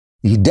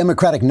The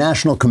Democratic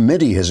National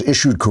Committee has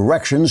issued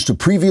corrections to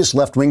previous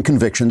left-wing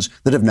convictions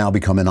that have now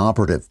become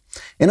inoperative.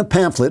 In a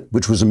pamphlet,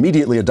 which was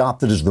immediately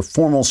adopted as the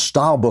formal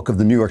style book of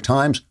the New York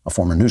Times, a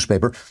former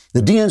newspaper,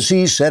 the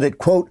DNC said it,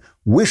 quote,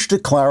 wished to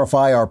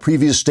clarify our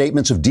previous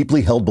statements of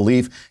deeply held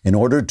belief in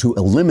order to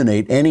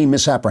eliminate any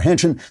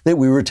misapprehension that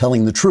we were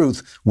telling the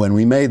truth when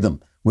we made them,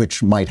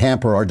 which might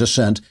hamper our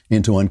descent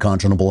into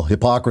unconscionable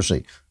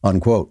hypocrisy,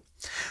 unquote.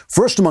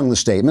 First among the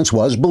statements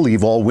was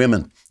believe all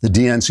women. The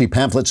DNC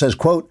pamphlet says,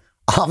 quote,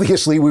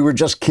 obviously, we were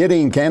just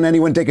kidding. Can't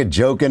anyone take a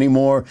joke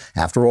anymore?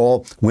 After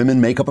all,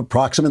 women make up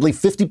approximately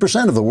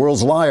 50% of the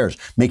world's liars,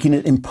 making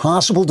it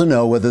impossible to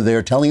know whether they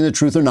are telling the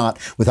truth or not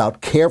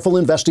without careful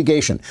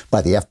investigation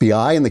by the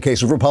FBI in the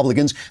case of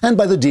Republicans and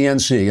by the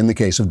DNC in the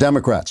case of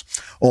Democrats.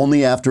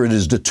 Only after it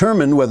is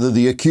determined whether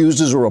the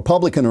accused is a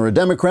Republican or a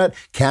Democrat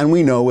can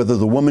we know whether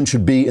the woman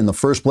should be, in the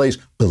first place,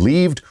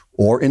 believed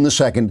or, in the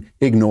second,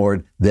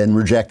 ignored, then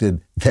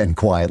rejected, then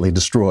quietly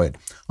destroyed,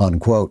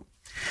 unquote.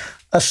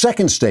 A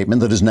second statement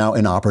that is now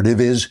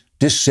inoperative is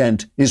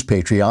dissent is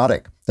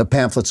patriotic. The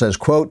pamphlet says,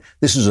 quote,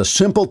 this is a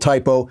simple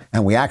typo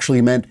and we actually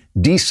meant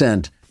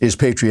dissent is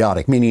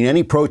patriotic, meaning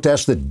any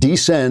protest that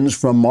descends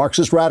from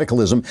Marxist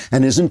radicalism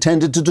and is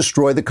intended to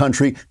destroy the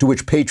country to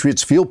which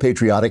patriots feel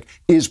patriotic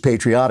is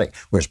patriotic,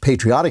 whereas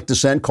patriotic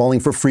dissent calling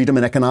for freedom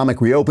and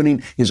economic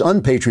reopening is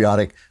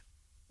unpatriotic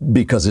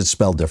because it's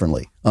spelled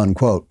differently,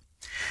 unquote.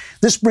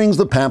 This brings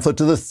the pamphlet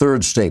to the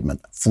third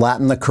statement,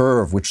 flatten the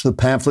curve, which the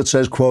pamphlet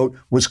says, quote,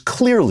 was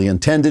clearly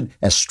intended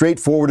as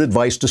straightforward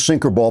advice to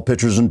sinker ball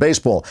pitchers in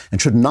baseball and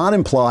should not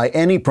imply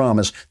any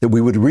promise that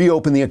we would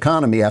reopen the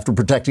economy after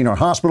protecting our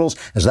hospitals,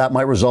 as that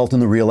might result in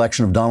the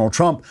re-election of Donald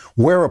Trump,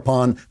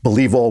 whereupon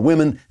believe all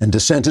women and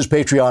dissent is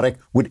patriotic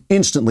would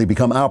instantly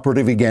become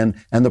operative again,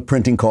 and the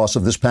printing costs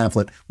of this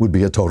pamphlet would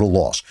be a total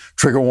loss.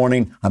 Trigger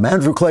warning, I'm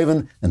Andrew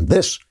Klavan, and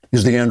this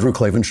is The Andrew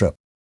Klavan Show.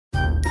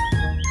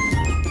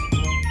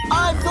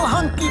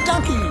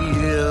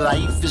 Hunky-dunky,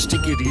 life is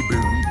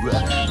tickety-boo.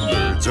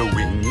 Birds are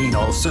winging,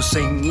 also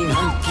singing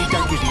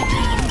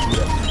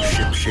hunky-dunky-doo.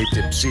 Ship-shaped,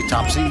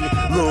 ipsy-topsy,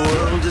 the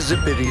world is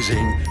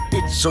zippity-zing.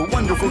 It's a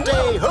wonderful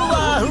day,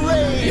 hurrah,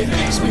 hooray! It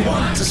makes me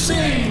want to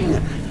sing.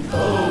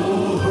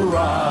 Oh,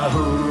 hurrah,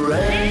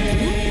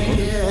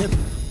 hooray!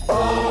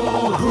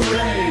 Oh,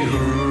 hooray,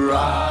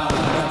 hurrah!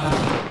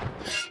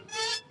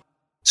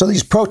 So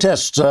these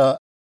protests,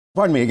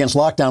 against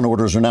lockdown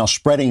orders are now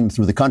spreading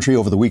through the country.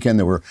 Over the weekend,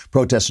 there were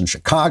protests in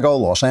Chicago,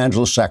 Los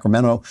Angeles,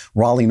 Sacramento,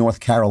 Raleigh, North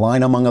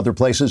Carolina, among other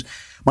places.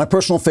 My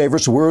personal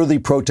favorites were the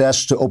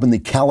protests to open the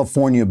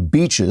California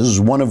beaches,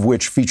 one of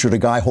which featured a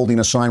guy holding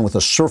a sign with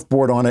a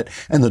surfboard on it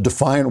and the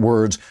defiant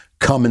words,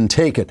 come and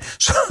take it.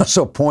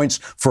 So points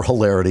for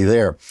hilarity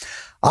there.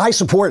 I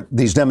support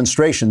these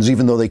demonstrations,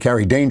 even though they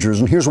carry dangers,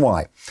 and here's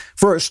why.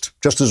 First,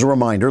 just as a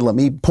reminder, let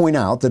me point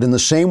out that in the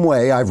same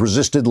way I've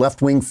resisted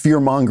left-wing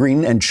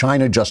fear-mongering and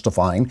China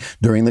justifying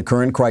during the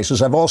current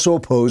crisis, I've also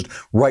opposed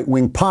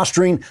right-wing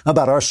posturing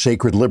about our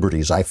sacred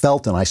liberties. I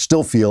felt, and I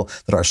still feel,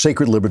 that our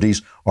sacred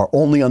liberties are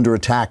only under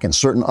attack in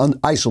certain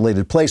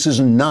isolated places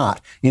and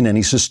not in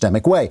any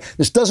systemic way.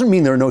 This doesn't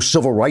mean there are no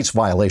civil rights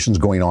violations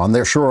going on.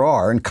 There sure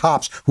are, and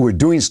cops who are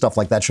doing stuff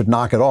like that should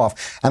knock it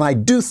off. And I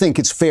do think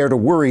it's fair to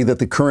worry that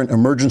the current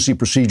emergency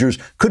procedures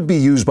could be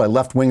used by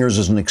left-wingers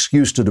as an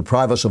excuse to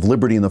deprive us of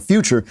liberty in the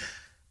future,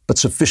 but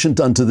sufficient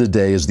unto the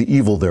day is the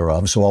evil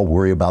thereof, so I'll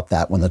worry about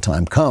that when the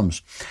time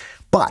comes.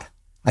 But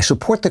I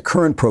support the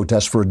current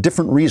protests for a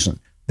different reason.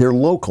 They're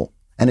local,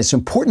 and it's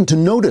important to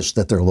notice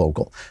that they're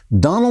local.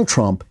 Donald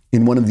Trump,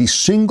 in one of the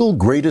single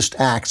greatest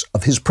acts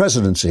of his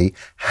presidency,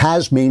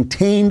 has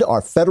maintained our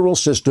federal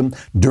system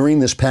during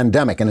this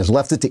pandemic and has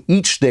left it to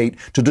each state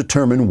to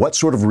determine what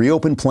sort of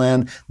reopen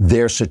plan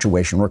their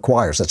situation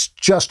requires. That's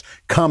just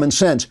common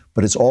sense,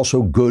 but it's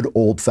also good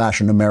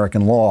old-fashioned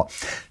American law.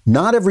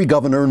 Not every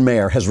governor and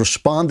mayor has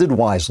responded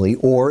wisely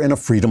or in a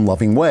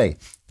freedom-loving way.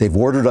 They've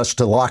ordered us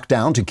to lock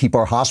down to keep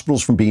our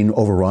hospitals from being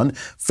overrun.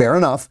 Fair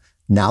enough.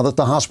 Now that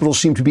the hospitals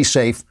seem to be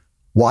safe,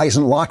 why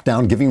isn't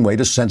lockdown giving way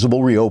to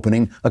sensible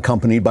reopening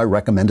accompanied by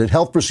recommended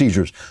health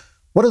procedures?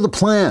 What are the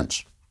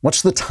plans?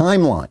 What's the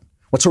timeline?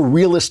 What's a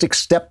realistic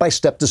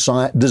step-by-step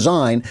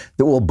design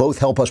that will both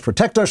help us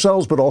protect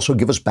ourselves but also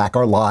give us back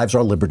our lives,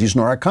 our liberties,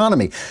 and our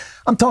economy?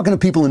 I'm talking to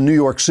people in New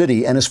York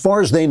City, and as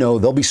far as they know,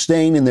 they'll be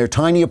staying in their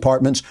tiny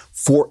apartments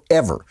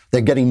forever. They're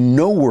getting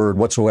no word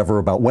whatsoever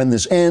about when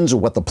this ends or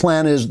what the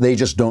plan is. They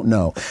just don't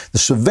know. The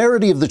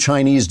severity of the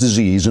Chinese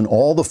disease and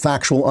all the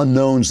factual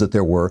unknowns that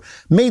there were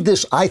made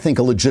this, I think,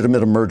 a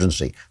legitimate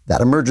emergency.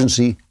 That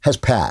emergency has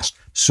passed.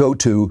 So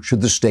too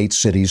should the states,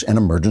 cities, and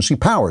emergency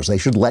powers. They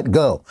should let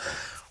go.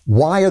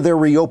 Why are there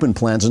reopen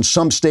plans in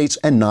some states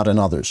and not in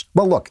others?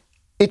 Well, look,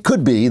 it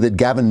could be that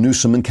Gavin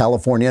Newsom in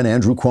California and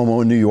Andrew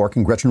Cuomo in New York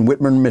and Gretchen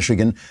Whitmer in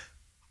Michigan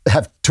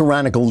have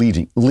tyrannical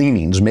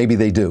leanings. Maybe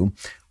they do.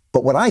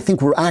 But what I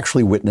think we're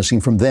actually witnessing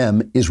from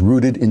them is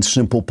rooted in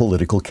simple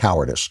political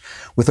cowardice.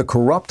 With a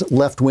corrupt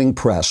left-wing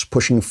press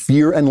pushing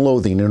fear and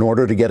loathing in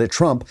order to get at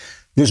Trump,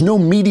 there's no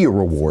media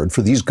reward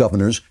for these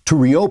governors to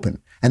reopen.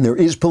 And there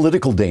is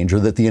political danger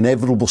that the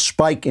inevitable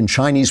spike in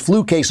Chinese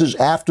flu cases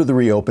after the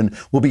reopen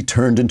will be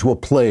turned into a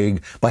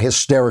plague by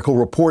hysterical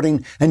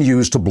reporting and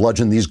used to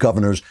bludgeon these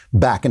governors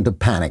back into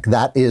panic.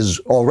 That is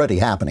already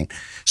happening.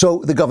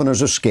 So the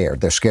governors are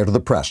scared. They're scared of the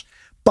press.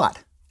 But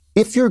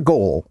if your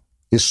goal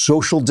is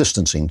social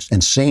distancing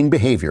and sane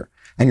behavior,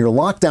 and your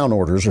lockdown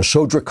orders are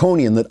so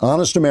draconian that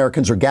honest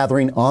Americans are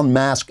gathering en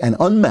masse and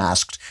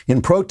unmasked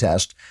in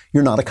protest,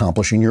 you're not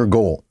accomplishing your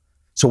goal.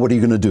 So what are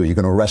you going to do? You're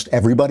going to arrest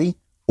everybody?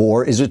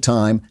 Or is it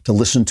time to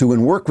listen to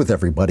and work with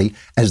everybody,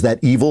 as that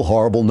evil,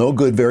 horrible, no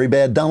good, very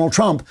bad Donald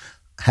Trump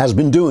has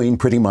been doing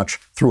pretty much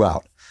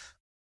throughout?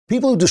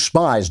 People who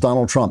despise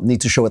Donald Trump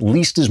need to show at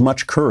least as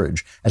much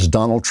courage as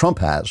Donald Trump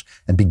has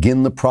and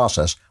begin the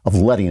process of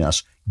letting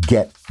us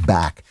get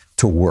back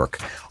to work.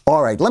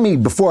 All right,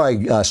 before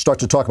I start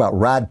to talk about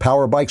Rad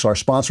Power Bikes, our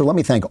sponsor, let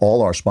me thank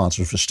all our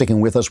sponsors for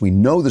sticking with us. We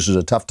know this is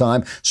a tough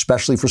time,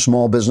 especially for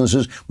small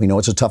businesses. We know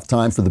it's a tough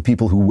time for the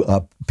people who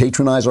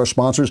patronize our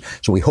sponsors.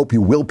 So we hope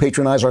you will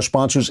patronize our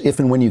sponsors if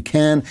and when you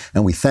can.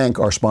 And we thank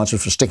our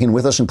sponsors for sticking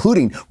with us,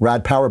 including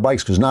Rad Power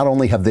Bikes, because not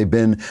only have they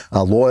been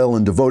loyal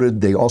and devoted,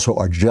 they also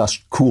are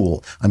just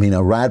cool. I mean,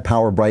 a Rad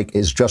Power Bike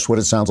is just what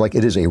it sounds like.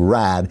 It is a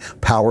rad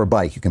power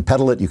bike. You can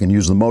pedal it. You can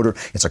use the motor.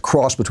 It's a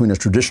cross between a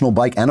traditional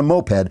bike and a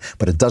moped,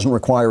 but it doesn't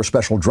require a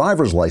special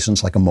driver's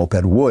license like a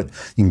moped would.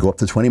 You can go up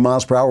to 20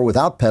 miles per hour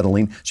without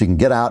pedaling, so you can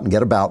get out and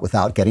get about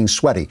without getting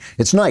sweaty.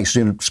 It's nice,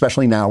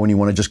 especially now when you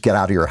want to just get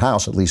out of your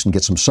house at least and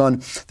get some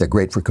sun. They're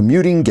great for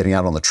commuting, getting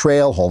out on the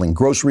trail, hauling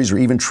groceries, or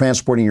even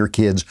transporting your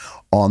kids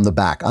on the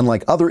back.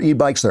 Unlike other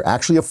e-bikes, they're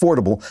actually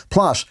affordable.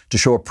 Plus, to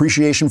show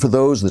appreciation for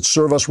those that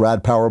serve us,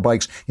 Rad Power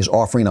Bikes is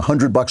offering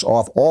 $100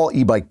 off all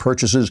e-bike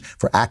purchases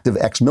for active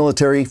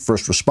ex-military,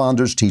 first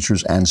responders,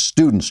 teachers, and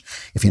students.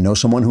 If you know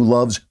someone who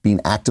loves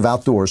being active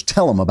outdoors,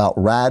 tell them about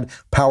Rad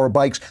Power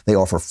Bikes. They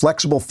offer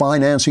flexible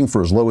financing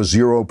for as low as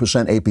 0%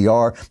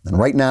 APR. And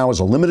right now, as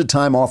a limited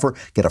time offer,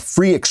 get a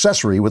free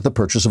accessory with the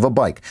purchase of a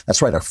bike.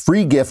 That's right, a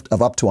free gift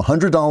of up to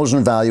 $100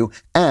 in value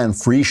and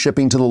free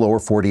shipping to the lower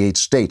 48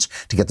 states.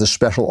 To get this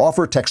special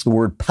offer, text the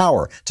word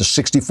POWER to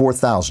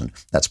 64,000.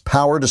 That's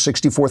POWER to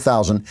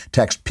 64,000.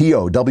 Text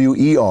POWER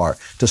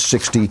to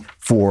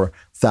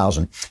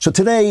 64,000. So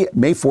today,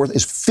 May 4th,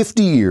 is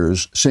 50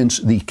 years since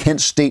the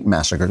Kent State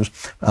massacres.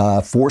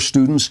 4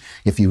 students,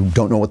 if you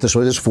don't know what this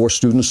is, 4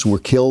 students were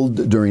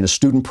killed during a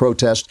student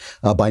protest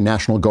by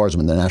National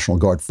Guardsmen. The National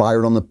Guard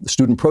fired on the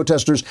student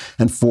protesters,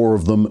 and 4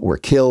 of them were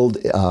killed.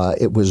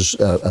 It was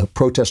a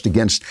protest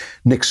against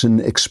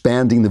Nixon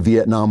expanding the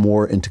Vietnam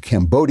War into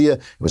Cambodia.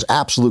 It was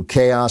absolute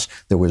chaos.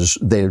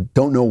 They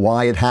don't know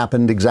why it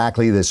happened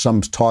exactly. There's some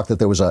talk that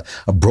there was a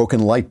broken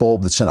light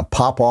bulb that sent a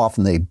pop off,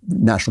 and the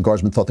National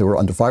Guardsmen thought they were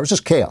under fire. It was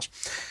just chaos.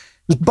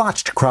 It was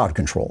botched crowd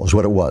control is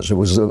what it was. It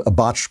was a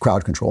botched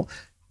crowd control.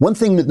 One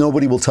thing that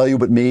nobody will tell you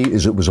but me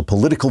is it was a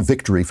political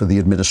victory for the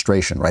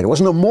administration, right? It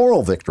wasn't a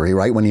moral victory,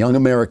 right? When young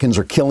Americans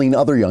are killing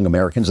other young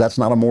Americans, that's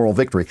not a moral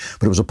victory.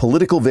 But it was a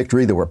political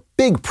victory. There were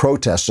big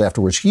protests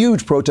afterwards,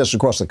 huge protests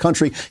across the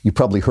country. You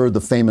probably heard the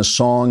famous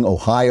song,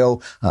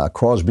 Ohio,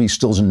 Crosby,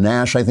 Stills, and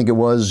Nash, I think it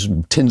was,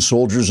 Tin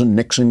Soldiers and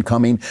Nixon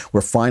coming. We're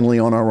finally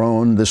on our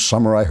own. This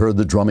summer I heard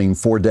the drumming,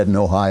 4 Dead in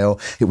Ohio.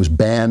 It was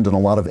banned on a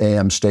lot of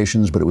AM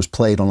stations, but it was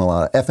played on a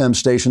lot of FM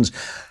stations.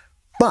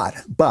 But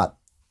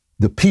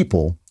the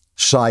people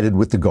sided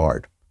with the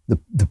Guard.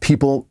 The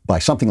people, by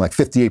something like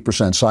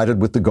 58%,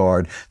 sided with the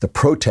Guard. The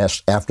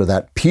protests after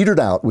that petered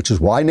out, which is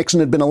why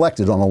Nixon had been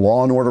elected on a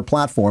law and order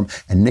platform,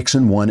 and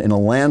Nixon won in a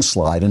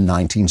landslide in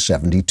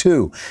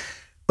 1972.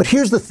 But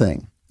here's the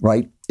thing,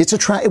 right?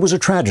 It was a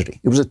tragedy.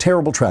 It was a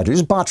terrible tragedy.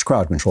 It's botched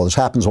crowd control. This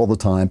happens all the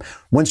time.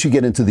 Once you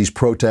get into these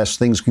protests,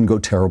 things can go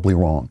terribly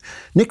wrong.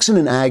 Nixon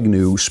and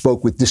Agnew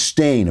spoke with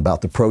disdain about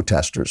the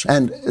protesters.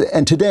 And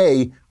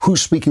today, who's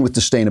speaking with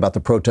disdain about the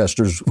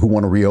protesters who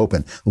want to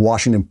reopen? The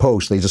Washington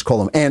Post, they just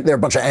call them, they're a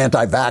bunch of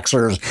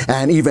anti-vaxxers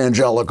and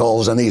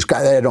evangelicals, and these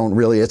guys, they don't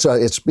really, it's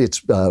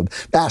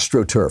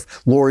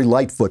AstroTurf. Lori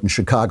Lightfoot in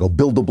Chicago,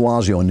 Bill de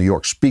Blasio in New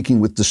York, speaking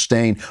with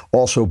disdain,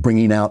 also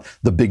bringing out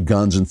the big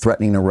guns and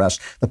threatening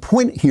arrest. The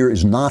point here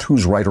is not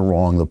who's right or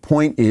wrong. The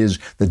point is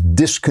the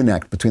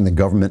disconnect between the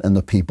government and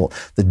the people,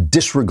 the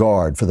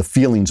disregard for the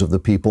feelings of the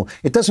people.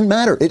 It doesn't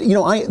matter.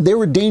 There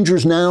are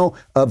dangers now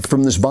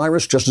from this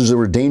virus, just as there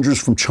were dangers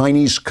from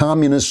Chinese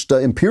communist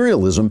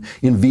imperialism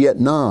in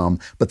Vietnam.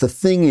 But the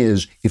thing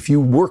is, if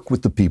you work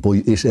with the people,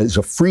 it's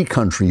a free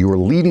country. You are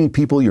leading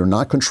people. You're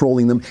not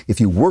controlling them. If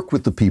you work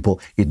with the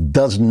people, it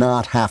does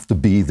not have to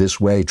be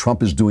this way.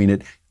 Trump is doing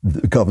it.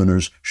 The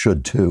governors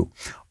should too.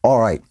 All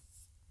right.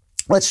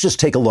 Let's just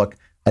take a look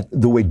at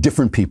the way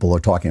different people are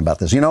talking about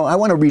this. I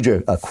want to read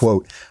you a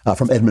quote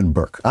from Edmund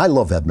Burke. I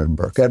love Edmund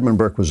Burke. Edmund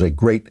Burke was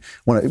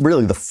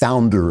really the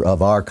founder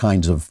of our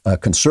kinds of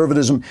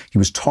conservatism. He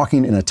was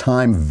talking in a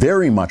time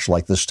very much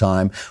like this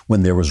time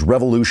when there was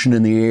revolution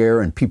in the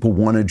air and people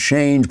wanted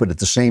change, but at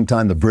the same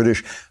time the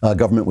British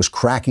government was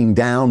cracking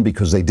down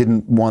because they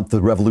didn't want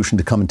the revolution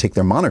to come and take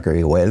their monarchy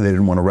away. They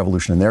didn't want a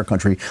revolution in their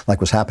country like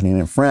was happening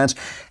in France.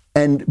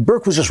 And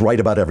Burke was just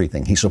right about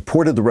everything. He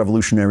supported the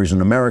revolutionaries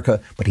in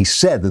America, but he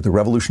said that the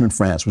revolution in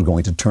France was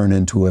going to turn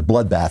into a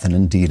bloodbath, and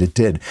indeed it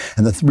did.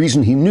 And the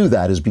reason he knew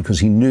that is because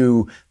he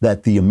knew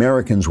that the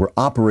Americans were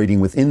operating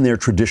within their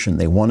tradition.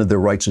 They wanted their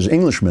rights as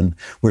Englishmen,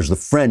 whereas the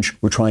French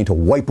were trying to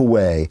wipe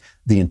away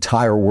the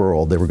entire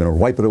world. They were going to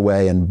wipe it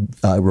away and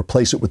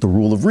replace it with the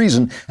rule of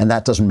reason, and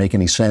that doesn't make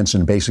any sense.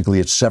 And basically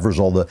it severs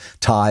all the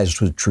ties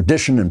to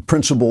tradition and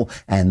principle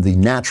and the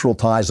natural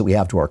ties that we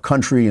have to our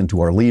country and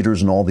to our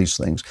leaders and all these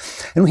things.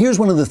 And here's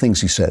one of the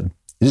things he said.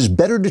 It is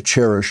better to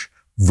cherish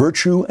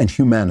virtue and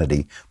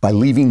humanity by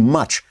leaving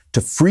much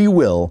to free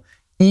will,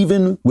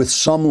 even with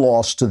some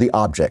loss to the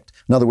object.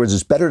 In other words,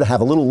 it's better to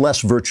have a little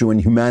less virtue and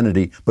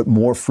humanity, but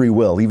more free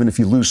will. Even if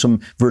you lose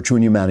some virtue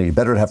and humanity,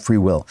 better to have free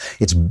will.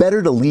 It's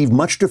better to leave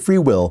much to free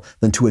will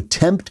than to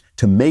attempt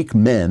to make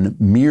men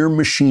mere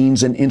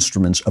machines and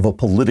instruments of a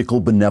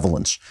political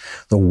benevolence.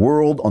 The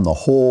world on the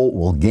whole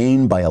will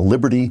gain by a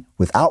liberty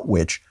without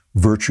which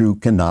virtue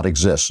cannot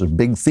exist. A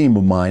big theme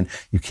of mine.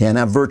 You can't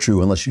have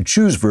virtue unless you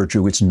choose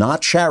virtue. It's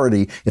not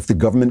charity if the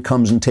government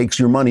comes and takes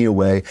your money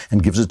away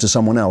and gives it to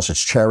someone else.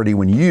 It's charity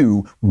when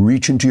you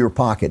reach into your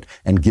pocket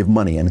and give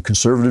money. And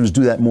conservatives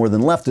do that more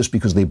than leftists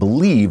because they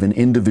believe in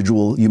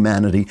individual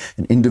humanity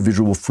and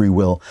individual free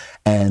will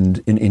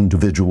and in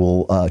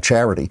individual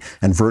charity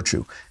and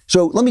virtue.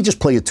 So let me just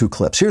play you two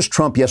clips. Here's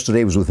Trump yesterday.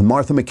 He was with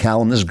Martha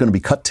MacCallum. This is going to be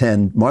cut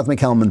 10. Martha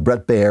MacCallum and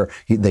Bret Baier.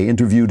 They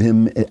interviewed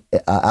him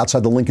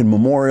outside the Lincoln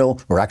Memorial,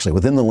 or actually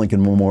within the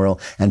Lincoln Memorial,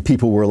 and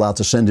people were allowed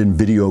to send in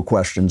video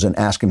questions and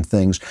ask him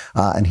things.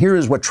 And here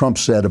is what Trump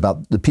said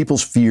about the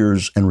people's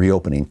fears and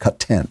reopening. Cut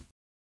 10.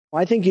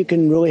 I think you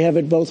can really have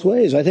it both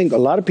ways. I think a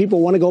lot of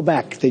people want to go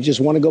back. They just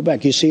want to go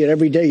back. You see it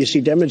every day. You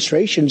see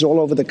demonstrations all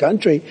over the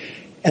country,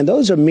 and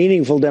those are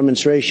meaningful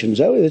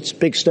demonstrations. Oh, it's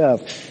big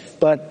stuff.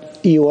 But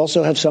you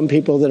also have some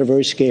people that are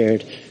very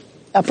scared.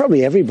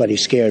 Probably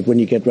everybody's scared when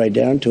you get right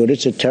down to it.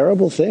 It's a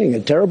terrible thing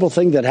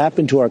that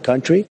happened to our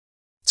country.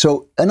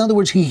 So, in other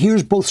words, he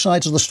hears both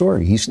sides of the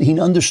story. He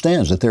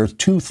understands that there are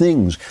two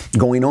things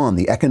going on,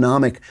 the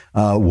economic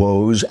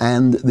woes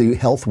and the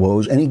health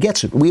woes, and he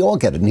gets it. We all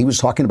get it. And he was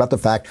talking about the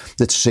fact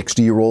that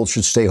 60-year-olds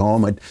should stay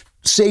home.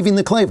 Saving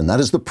the Klavan. That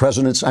is the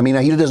president's. I mean,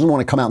 he doesn't want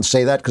to come out and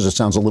say that because it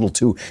sounds a little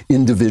too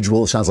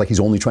individual. It sounds like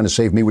he's only trying to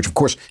save me, which of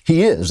course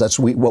he is. That's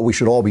what we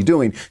should all be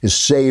doing is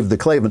save the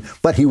Klavan.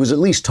 But he was at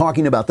least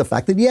talking about the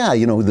fact that,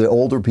 the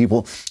older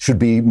people should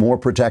be more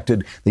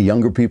protected. The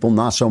younger people,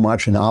 not so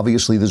much. And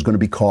obviously there's going to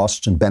be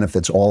costs and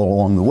benefits all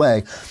along the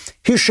way.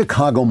 Here's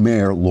Chicago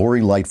Mayor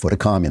Lori Lightfoot, a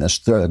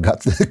communist,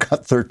 got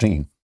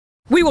 13.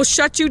 We will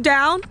shut you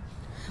down.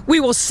 We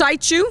will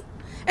cite you.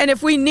 And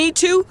if we need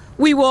to,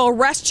 we will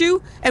arrest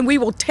you and we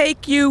will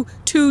take you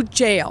to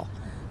jail.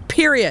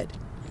 Period.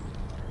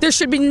 There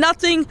should be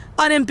nothing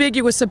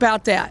unambiguous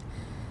about that.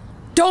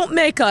 Don't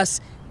make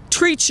us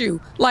treat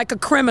you like a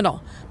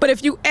criminal. But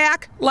if you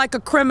act like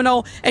a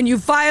criminal and you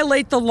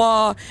violate the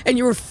law and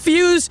you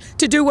refuse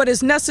to do what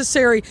is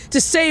necessary to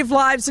save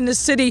lives in the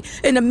city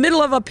in the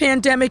middle of a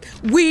pandemic,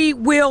 we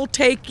will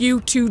take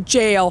you to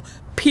jail.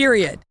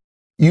 Period.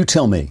 You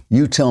tell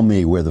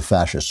me where the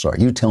fascists are.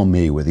 You tell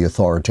me where the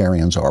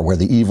authoritarians are, where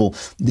the evil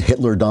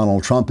Hitler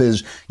Donald Trump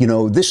is.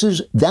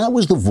 That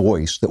was the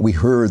voice that we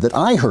heard, that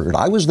I heard.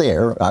 I was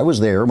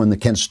there when the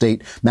Kent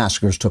State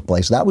massacres took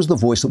place. That was the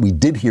voice that we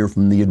did hear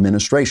from the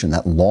administration,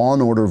 that law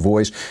and order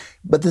voice.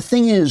 But the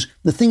thing is,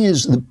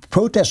 the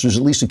protesters,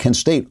 at least at Kent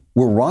State,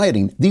 were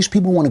rioting. These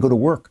people want to go to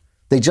work.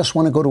 They just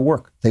want to go to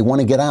work. They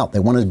want to get out.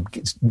 They want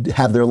to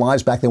have their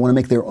lives back. They want to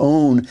make their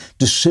own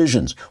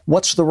decisions.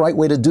 What's the right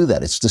way to do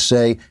that? It's to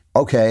say,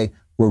 okay,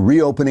 we're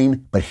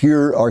reopening, but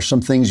here are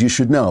some things you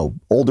should know.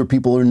 Older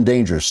people are in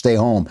danger. Stay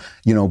home.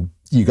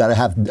 You got to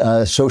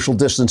have social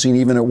distancing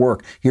even at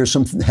work. Here's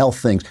some health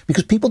things.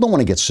 Because people don't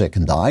want to get sick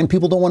and die, and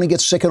people don't want to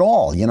get sick at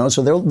all.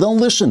 So they'll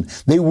listen.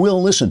 They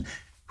will listen.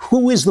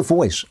 Who is the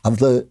voice of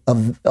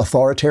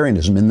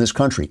authoritarianism in this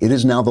country? It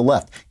is now the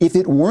left. If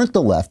it weren't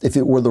the left, if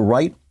it were the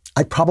right,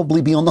 I'd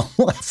probably be on the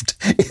left.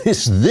 It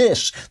is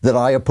this that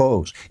I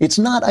oppose. It's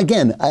not,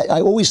 again,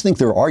 I always think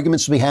there are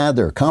arguments to be had.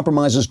 There are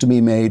compromises to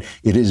be made.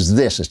 It is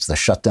this. It's the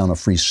shutdown of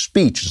free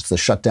speech. It's the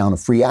shutdown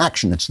of free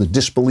action. It's the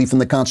disbelief in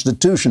the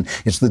Constitution.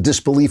 It's the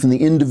disbelief in the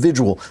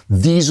individual.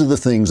 These are the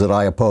things that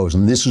I oppose.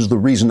 And this is the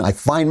reason I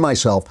find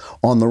myself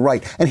on the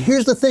right. And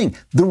here's the thing.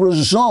 Their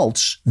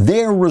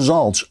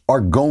results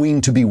are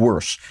going to be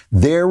worse.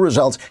 Their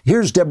results.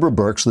 Here's Deborah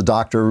Birx, the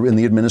doctor in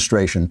the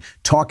administration,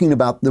 talking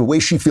about the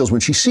way she feels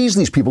when she sees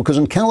these people, because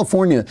in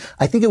California,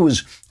 I think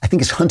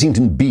it's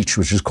Huntington Beach,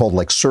 which is called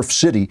like Surf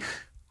City,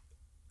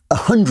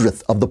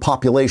 100th of the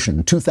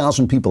population,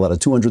 2,000 people out of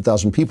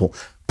 200,000 people,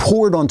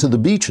 poured onto the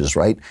beaches,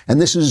 right? And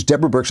this is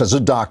Deborah Birx as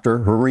a doctor,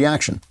 her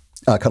reaction.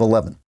 Cut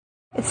 11.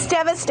 It's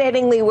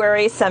devastatingly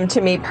worrisome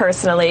to me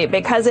personally,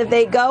 because if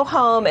they go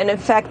home and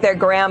infect their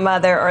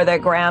grandmother or their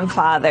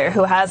grandfather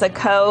who has a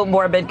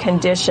comorbid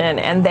condition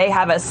and they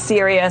have a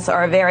serious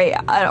or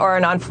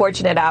an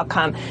unfortunate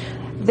outcome,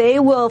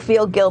 they will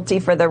feel guilty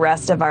for the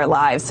rest of our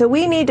lives. So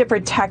we need to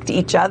protect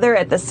each other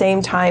at the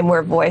same time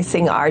we're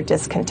voicing our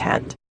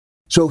discontent.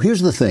 So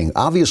here's the thing.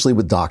 Obviously,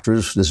 with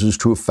doctors, this is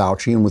true of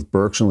Fauci and with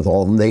Birx and with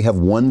all of them, they have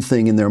one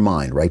thing in their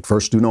mind, right?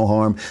 First, do no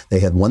harm. They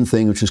have one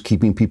thing, which is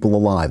keeping people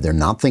alive. They're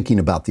not thinking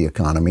about the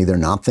economy. They're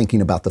not thinking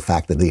about the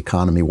fact that the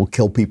economy will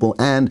kill people.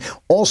 And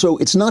also,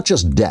 it's not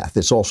just death.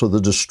 It's also the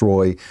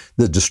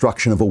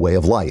destruction of a way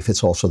of life.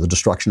 It's also the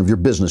destruction of your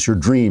business, your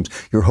dreams,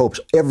 your hopes,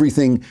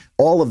 everything.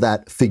 All of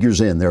that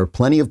figures in. There are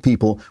plenty of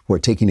people who are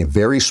taking a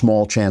very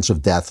small chance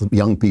of death,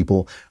 young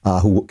people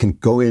who can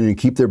go in and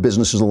keep their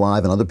businesses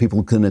alive, and other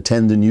people can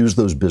attend and use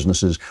those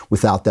businesses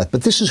without that.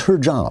 But this is her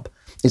job.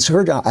 It's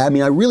her job. I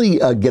mean, I really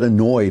get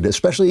annoyed,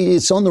 especially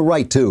it's on the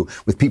right, too,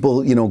 with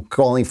people,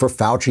 calling for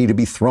Fauci to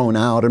be thrown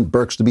out and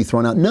Birx to be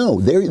thrown out. No,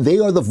 they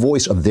are the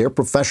voice of their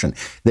profession.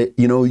 That,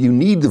 you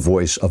need the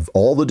voice of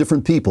all the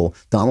different people.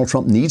 Donald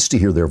Trump needs to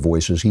hear their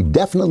voices. He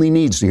definitely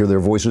needs to hear their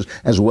voices,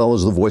 as well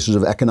as the voices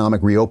of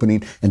economic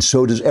reopening. And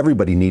so does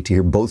everybody need to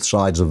hear both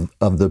sides of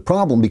the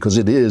problem, because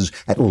it is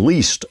at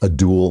least a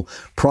dual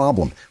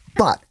problem.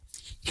 But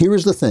here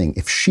is the thing.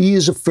 If she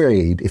is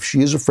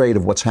afraid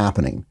of what's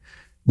happening,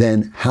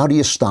 then how do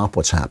you stop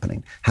what's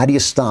happening? How do you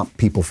stop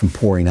people from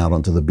pouring out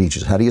onto the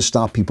beaches? How do you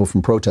stop people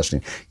from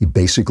protesting? You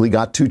basically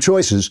got two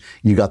choices.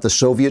 You got the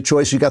Soviet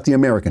choice, you got the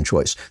American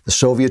choice. The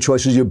Soviet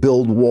choice is you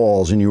build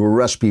walls and you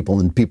arrest people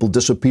and people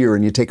disappear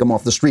and you take them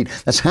off the street.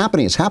 That's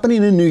happening. It's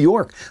happening in New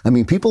York. I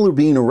mean, people are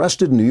being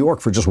arrested in New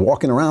York for just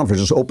walking around, for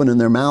just opening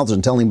their mouths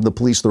and telling the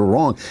police they're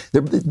wrong.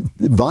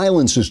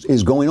 Violence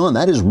is going on.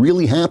 That is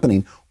really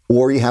happening.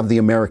 Or you have the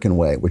American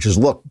way, which is,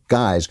 look,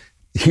 guys,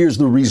 here's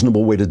the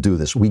reasonable way to do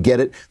this. We get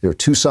it. There are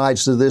two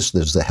sides to this.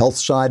 There's the health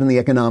side and the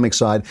economic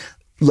side.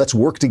 Let's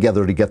work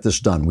together to get this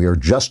done. We are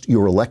just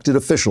your elected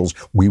officials.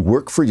 We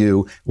work for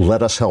you.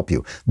 Let us help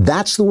you.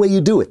 That's the way you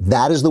do it.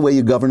 That is the way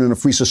you govern in a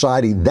free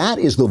society. That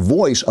is the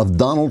voice of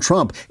Donald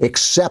Trump,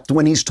 except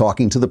when he's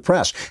talking to the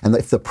press. And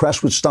if the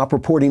press would stop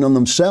reporting on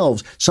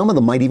themselves, some of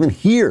them might even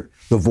hear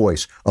the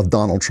voice of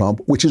Donald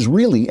Trump, which is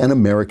really an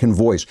American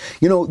voice.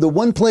 The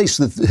one place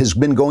that has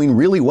been going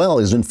really well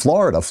is in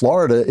Florida.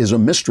 Florida is a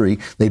mystery.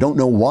 They don't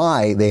know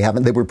why they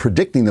were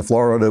predicting that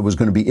Florida was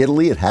going to be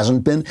Italy. It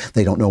hasn't been.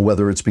 They don't know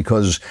whether it's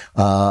because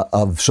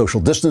of social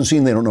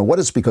distancing. They don't know what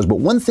it's because. But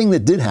one thing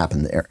that did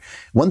happen there,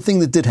 was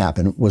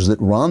that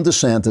Ron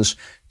DeSantis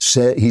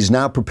said he's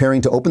now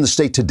preparing to open the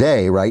state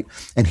today, right?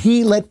 And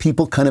he let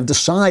people kind of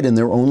decide in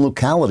their own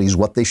localities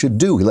what they should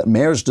do. He let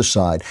mayors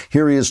decide.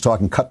 Here he is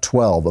talking, cut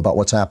 12, about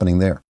what's happening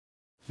there.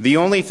 The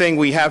only thing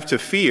we have to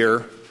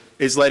fear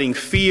is letting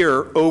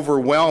fear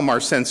overwhelm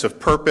our sense of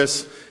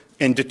purpose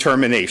and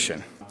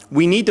determination.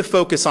 We need to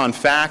focus on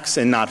facts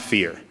and not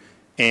fear.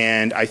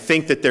 And I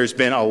think that there's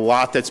been a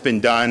lot that's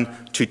been done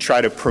to try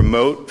to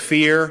promote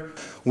fear.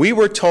 We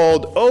were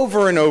told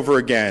over and over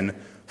again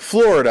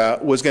Florida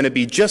was going to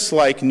be just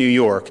like New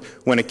York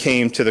when it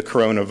came to the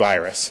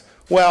coronavirus.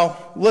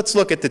 Well, let's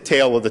look at the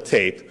tail of the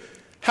tape.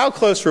 How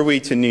close were we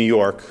to New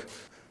York?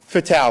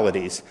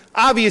 Fatalities.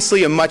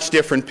 Obviously a much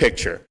different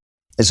picture.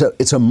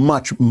 It's a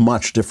much,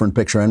 much different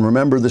picture. And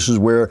remember, this is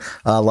where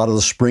a lot of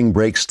the spring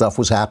break stuff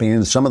was happening.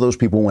 And some of those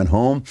people went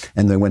home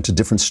and they went to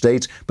different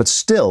states. But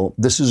still,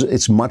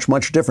 it's much,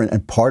 much different.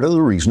 And part of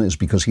the reason is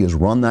because he has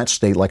run that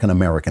state like an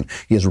American.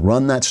 He has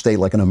run that state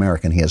like an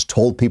American. He has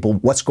told people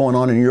what's going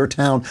on in your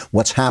town,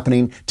 what's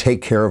happening,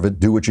 take care of it,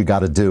 do what you got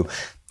to do.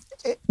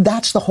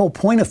 That's the whole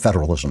point of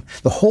federalism.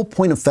 The whole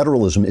point of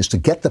federalism is to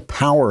get the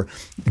power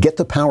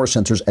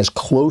centers as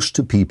close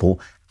to people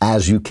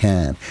as you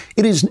can.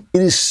 It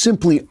is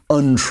simply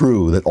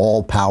untrue that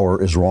all power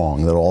is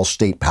wrong, that all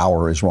state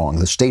power is wrong.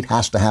 The state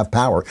has to have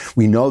power.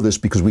 We know this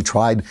because we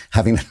tried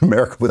having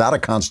America without a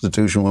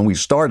constitution when we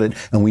started,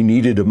 and we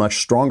needed a much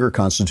stronger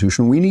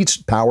constitution. We need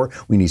power.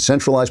 We need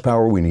centralized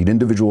power. We need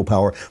individual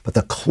power. But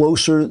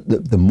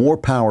the more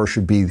power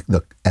should be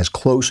as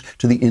close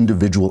to the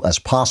individual as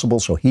possible,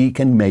 so he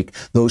can make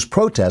those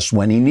protests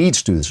when he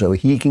needs to, so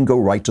he can go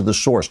right to the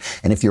source.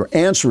 And if your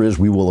answer is,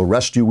 we will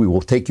arrest you, we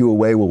will take you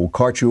away, we will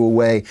cart you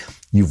away,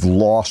 you've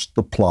lost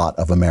the plot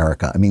of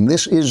America. I mean,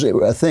 this is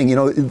a thing.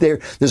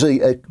 There's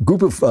a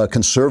group of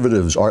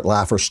conservatives, Art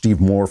Laffer, Steve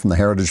Moore from the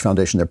Heritage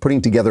Foundation. They're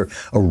putting together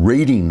a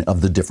rating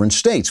of the different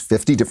states,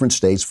 50 different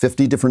states,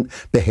 50 different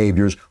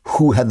behaviors,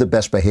 who had the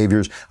best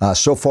behaviors.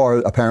 So far,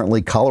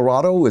 apparently,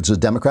 Colorado, it's a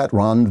Democrat,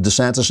 Ron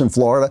DeSantis in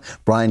Florida,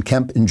 Brian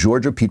Kemp in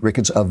Georgia, Pete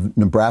Ricketts of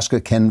Nebraska,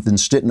 Kevin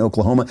Stitt in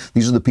Oklahoma.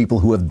 These are the people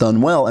who have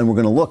done well. And we're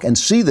going to look and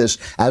see this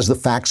as the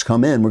facts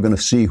come in. We're going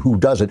to see who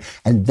does it.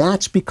 And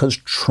that's because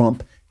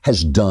Trump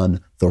has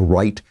done the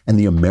right and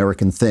the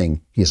American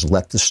thing. He has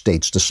let the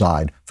states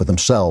decide for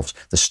themselves.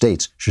 The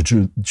states should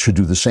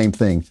do the same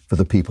thing for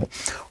the people.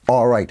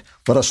 All right,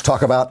 let us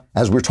talk about,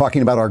 as we're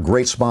talking about our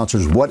great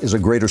sponsors, what is a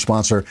greater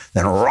sponsor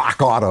than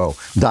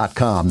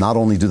rockauto.com? Not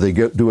only do they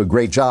do a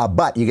great job,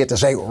 but you get to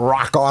say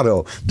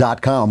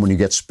rockauto.com when you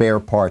get spare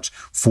parts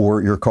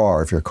for your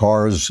car. If your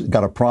car's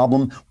got a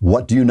problem,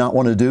 what do you not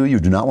want to do? You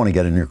do not want to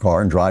get in your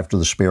car and drive to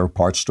the spare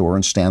parts store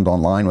and stand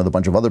online with a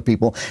bunch of other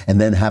people and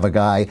then have a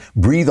guy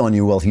breathe on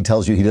you while he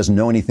tells you he doesn't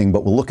know anything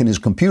but will look in his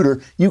computer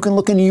you can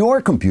look in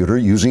your computer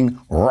using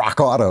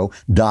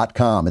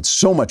rockauto.com. It's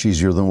so much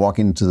easier than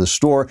walking into the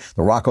store.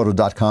 The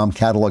rockauto.com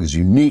catalog is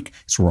unique.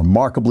 It's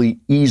remarkably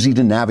easy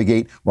to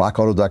navigate.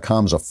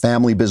 Rockauto.com is a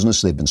family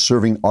business. They've been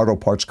serving auto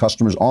parts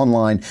customers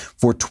online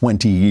for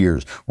 20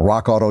 years.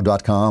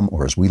 Rockauto.com,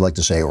 or as we like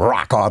to say,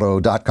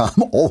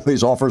 rockauto.com,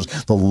 always offers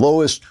the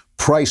lowest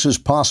prices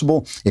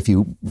possible.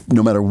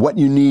 No matter what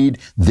you need,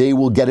 they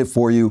will get it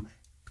for you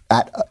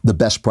at the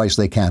best price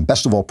they can.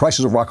 Best of all,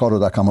 prices of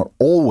rockauto.com are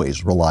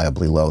always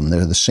reliably low, and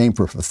they're the same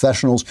for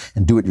professionals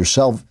and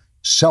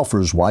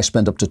do-it-yourselfers. Why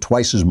spend up to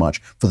twice as much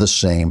for the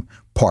same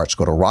parts?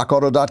 Go to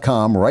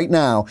rockauto.com right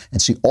now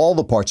and see all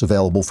the parts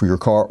available for your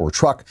car or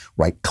truck.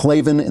 Write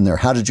Klavan in their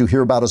How Did You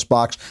Hear About Us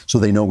box so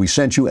they know we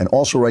sent you, and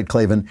also write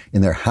Klavan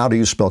in their How Do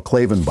You Spell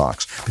Klavan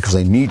box, because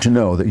they need to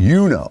know that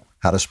you know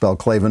how to spell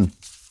Klavan.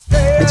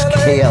 It's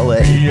KLA.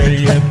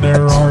 And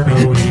there are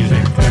no E's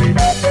in K.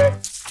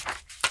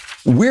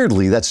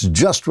 Weirdly, that's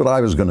just what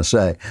I was going to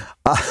say.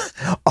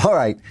 All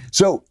right.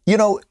 So,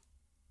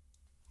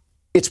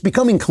 it's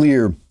becoming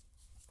clear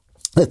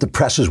that the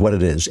press is what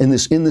it is. In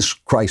this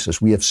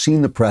crisis, we have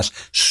seen the press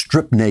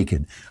stripped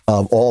naked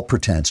of all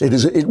pretense.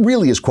 It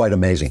really is quite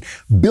amazing.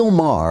 Bill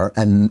Maher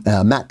and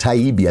Matt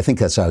Taibbi, I think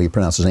that's how you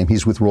pronounce his name.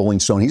 He's with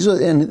Rolling Stone.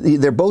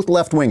 They're both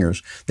left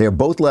wingers. They're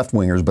both left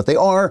wingers, but they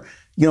are,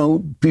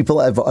 people.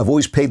 I've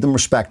always paid them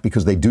respect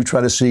because they do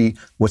try to see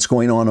what's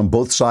going on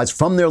both sides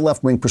from their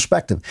left wing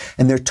perspective,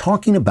 and they're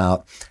talking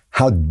about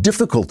how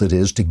difficult it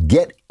is to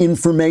get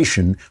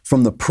information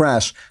from the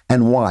press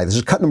and why. This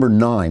is cut number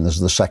 9. This is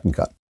the second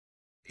cut.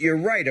 You're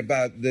right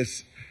about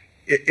this.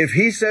 If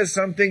he says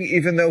something,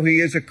 even though he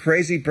is a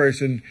crazy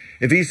person,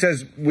 if he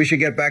says we should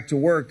get back to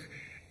work,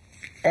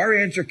 our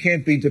answer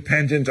can't be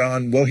dependent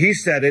on, well, he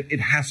said it, it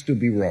has to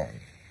be wrong.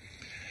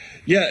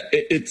 Yeah,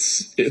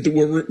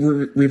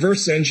 we're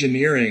reverse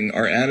engineering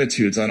our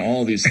attitudes on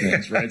all these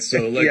things, right?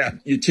 So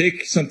You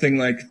take something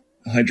like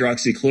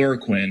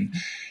hydroxychloroquine.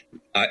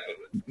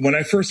 When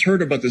I first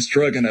heard about this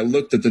drug and I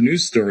looked at the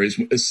news stories,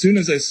 as soon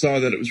as I saw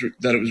that it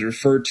was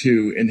referred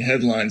to in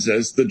headlines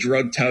as the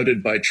drug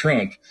touted by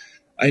Trump,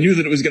 I knew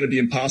that it was going to be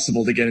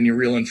impossible to get any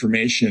real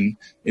information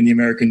in the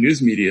American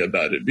news media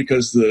about it,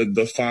 because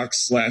the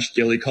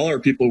Fox/Daily Caller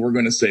people were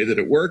going to say that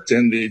it worked,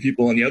 and the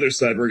people on the other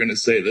side were going to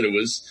say that it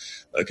was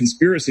a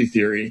conspiracy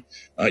theory.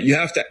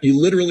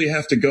 You literally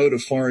have to go to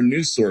foreign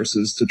news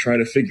sources to try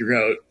to figure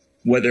out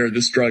whether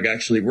this drug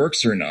actually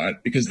works or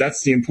not, because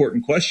that's the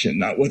important question,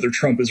 not whether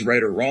Trump is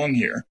right or wrong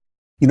here.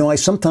 I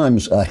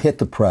sometimes hit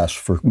the press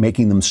for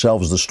making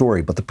themselves the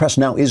story, but the press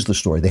now is the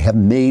story. They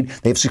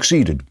have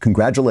succeeded.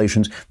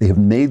 Congratulations. They have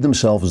made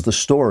themselves the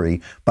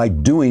story by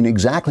doing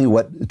exactly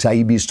what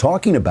Taibbi is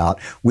talking about,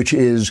 which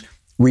is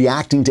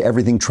reacting to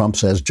everything Trump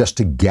says just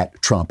to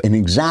get Trump in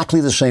exactly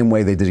the same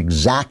way they did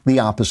exactly the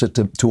opposite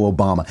to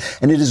Obama.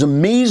 And it is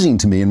amazing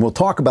to me, and we'll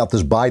talk about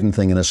this Biden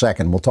thing in a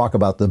second. We'll talk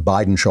about the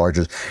Biden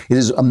charges. It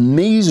is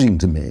amazing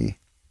to me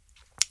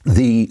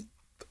the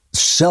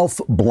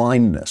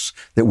self-blindness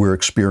that we're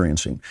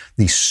experiencing,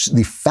 the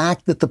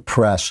fact that the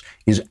press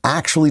is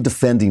actually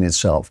defending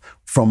itself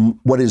from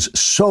what is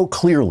so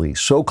clearly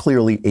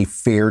a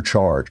fair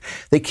charge.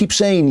 They keep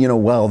saying,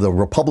 well, the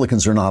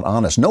Republicans are not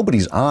honest.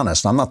 Nobody's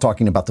honest. I'm not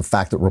talking about the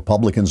fact that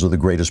Republicans are the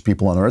greatest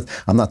people on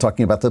earth. I'm not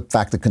talking about the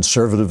fact that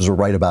conservatives are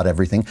right about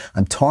everything.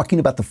 I'm talking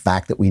about the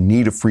fact that we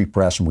need a free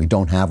press and we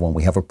don't have one.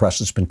 We have a press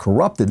that's been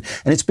corrupted,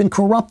 and it's been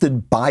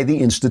corrupted by the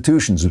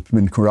institutions. It's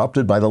been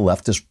corrupted by the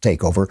leftist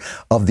takeover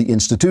of the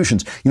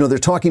institutions. They're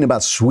talking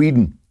about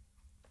Sweden.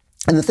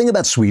 And the thing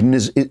about Sweden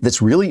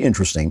that's really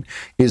interesting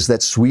is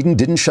that Sweden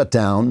didn't shut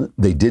down.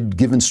 They did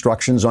give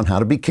instructions on how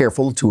to be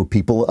careful to a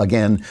people,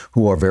 again,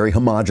 who are very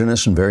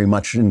homogenous and very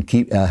much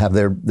have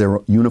their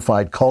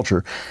unified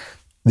culture.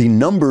 The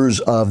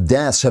numbers of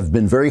deaths have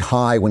been very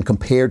high when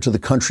compared to the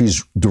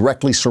countries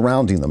directly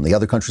surrounding them, the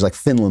other countries like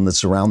Finland that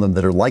surround them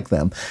that are like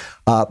them.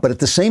 But at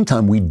the same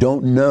time, we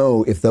don't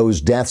know if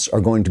those deaths are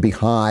going to be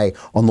high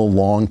on the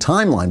long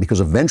timeline, because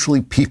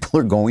eventually people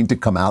are going to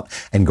come out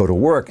and go to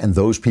work, and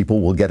those people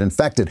will get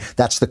infected.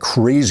 That's the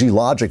crazy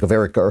logic of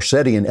Eric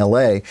Garcetti in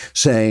L.A.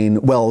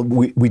 saying, well,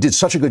 we did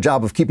such a good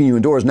job of keeping you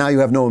indoors. Now you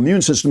have no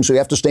immune system, so you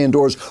have to stay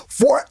indoors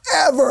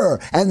forever,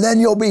 and then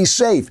you'll be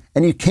safe.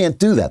 And you can't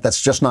do that. That's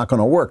just not going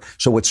to work.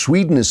 So what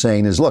Sweden is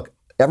saying is, look,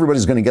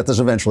 everybody's going to get this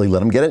eventually. Let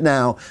them get it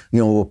now.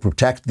 We'll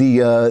protect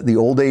the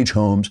old age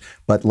homes,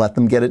 but let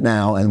them get it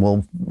now, and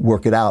we'll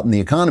work it out, and the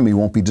economy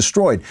won't be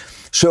destroyed.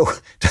 So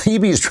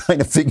Taibbi is trying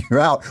to figure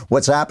out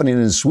what's happening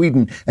in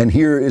Sweden, and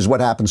here is what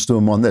happens to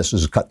him on this.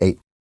 This is cut 8.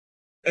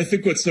 I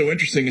think what's so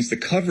interesting is the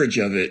coverage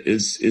of it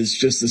is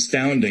just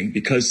astounding,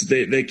 because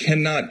they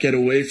cannot get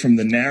away from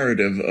the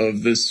narrative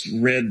of this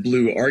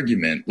red-blue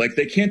argument. Like,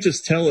 they can't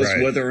just tell us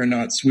whether or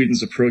not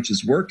Sweden's approach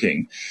is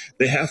working.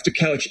 They have to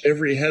couch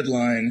every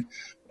headline.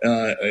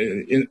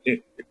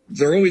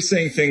 They're always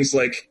saying things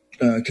like,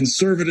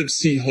 conservatives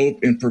see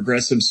hope in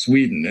progressive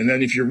Sweden. And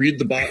then if you read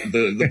the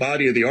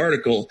body of the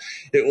article,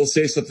 it will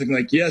say something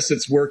like, yes,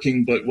 it's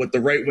working, but what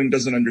the right wing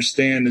doesn't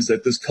understand is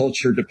that this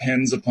culture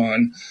depends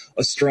upon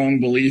a strong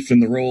belief in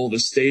the role of the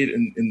state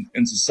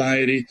in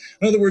society.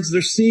 In other words,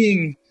 they're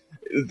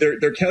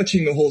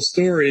couching the whole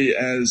story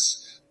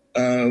as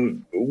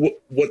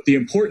what the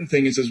important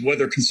thing is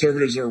whether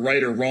conservatives are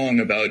right or wrong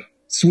about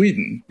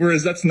Sweden,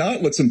 whereas that's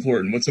not what's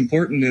important. What's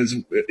important is,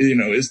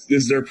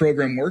 is their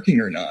program working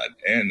or not?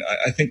 And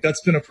I think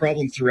that's been a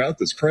problem throughout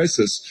this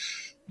crisis.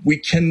 We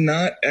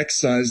cannot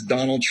excise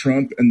Donald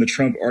Trump and the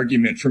Trump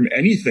argument from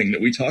anything that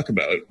we talk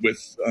about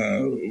with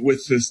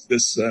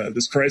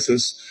this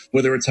crisis,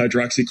 whether it's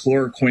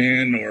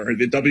hydroxychloroquine or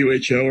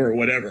the WHO or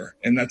whatever.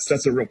 And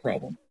that's a real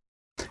problem.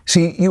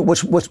 See,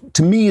 what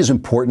to me is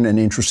important and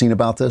interesting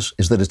about this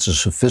is that it's a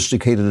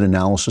sophisticated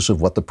analysis of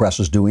what the press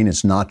is doing.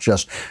 It's not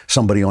just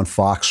somebody on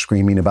Fox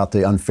screaming about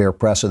the unfair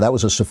press. So that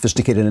was a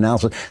sophisticated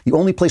analysis. The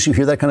only place you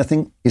hear that kind of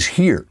thing is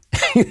here.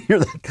 You hear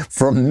that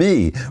from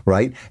me,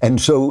 right? And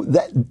so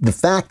the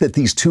fact that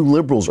these two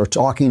liberals are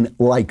talking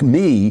like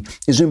me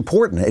is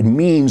important. It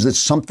means that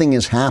something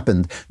has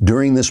happened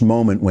during this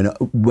moment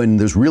when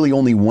there's really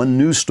only one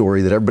news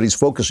story that everybody's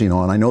focusing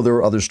on. I know there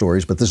are other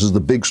stories, but this is the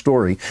big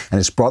story, and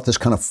it's brought this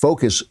kind of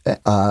focus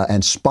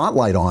and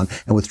spotlight on.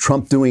 And with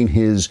Trump doing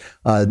his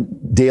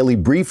daily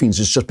briefings,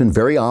 it's just been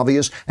very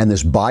obvious. And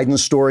this Biden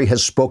story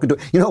has spoken to,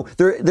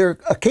 there are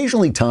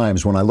occasionally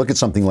times when I look at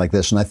something like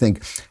this and I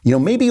think,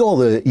 maybe all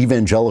the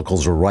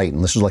evangelicals are right.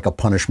 And this is like a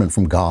punishment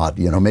from God.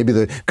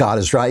 Maybe God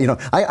is right.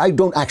 I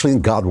don't actually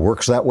think God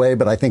works that way,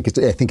 but I think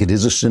it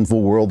is a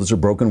sinful world. It's a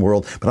broken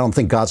world. But I don't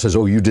think God says,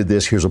 oh, you did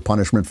this, here's a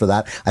punishment for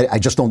that. I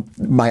just don't,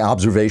 my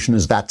observation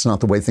is that's not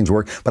the way things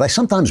work. But I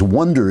sometimes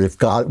wonder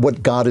if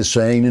what God is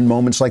saying in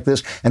moments like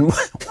this. And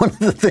one of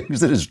the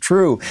things that is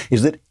true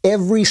is that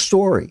every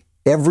story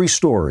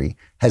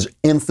has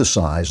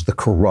emphasized the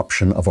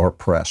corruption of our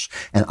press.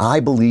 And I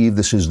believe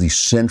this is the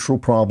central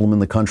problem in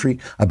the country.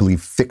 I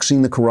believe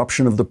fixing the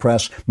corruption of the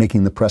press,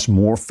 making the press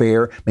more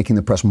fair, making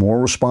the press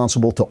more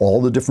responsible to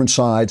all the different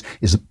sides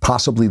is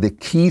possibly the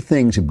key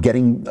thing to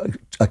getting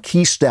a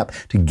key step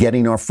to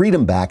getting our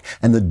freedom back.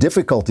 And the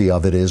difficulty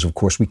of it is, of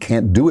course, we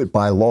can't do it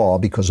by law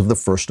because of the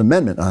First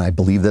Amendment. And I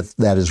believe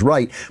that is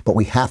right. But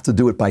we have to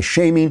do it by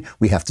shaming.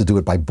 We have to do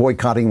it by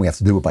boycotting. We have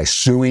to do it by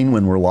suing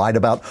when we're lied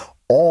about.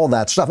 All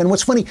that stuff. And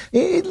what's funny,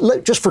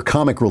 just for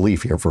comic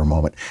relief here for a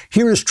moment,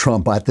 here is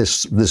Trump at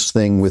this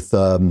thing with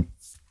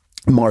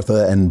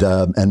Martha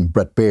and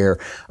Brett Baer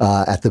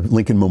at the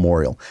Lincoln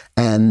Memorial.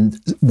 And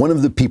one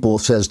of the people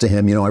says to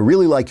him, I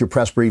really like your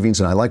press briefings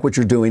and I like what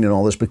you're doing and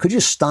all this, but could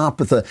you stop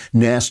with a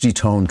nasty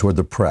tone toward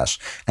the press?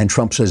 And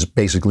Trump says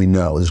basically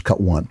no. This is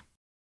cut one.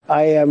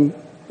 I am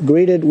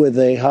greeted with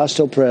a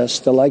hostile press,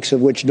 the likes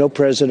of which no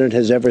president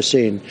has ever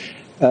seen.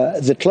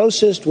 The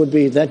closest would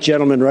be that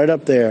gentleman right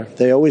up there.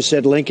 They always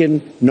said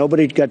Lincoln.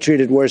 Nobody got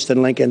treated worse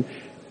than Lincoln.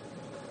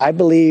 I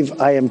believe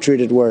I am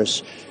treated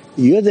worse.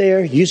 You're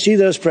there. You see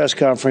those press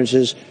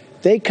conferences.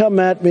 They come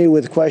at me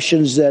with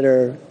questions that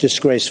are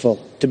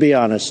disgraceful, to be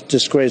honest,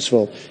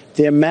 disgraceful.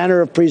 Their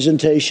manner of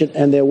presentation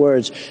and their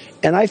words.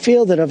 And I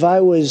feel that if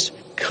I was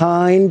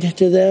kind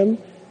to them,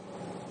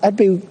 I'd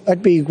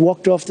be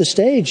walked off the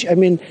stage. I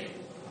mean,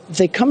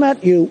 they come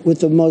at you with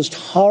the most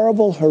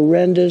horrible,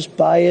 horrendous,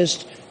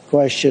 biased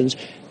questions,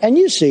 and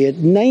you see it,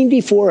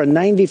 94 or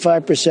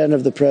 95%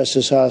 of the press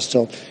is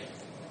hostile.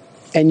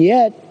 And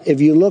yet, if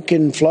you look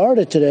in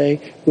Florida today,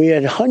 we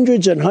had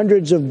hundreds and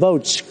hundreds of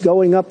boats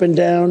going up and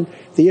down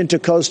the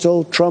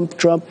intercoastal,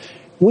 Trump.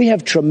 We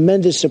have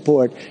tremendous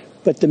support,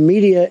 but the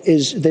media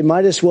they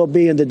might as well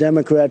be in the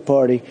Democrat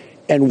Party.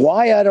 And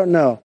why, I don't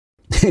know.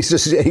 He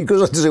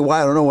goes on to say,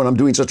 why, I don't know when I'm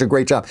doing such a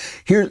great job.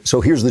 So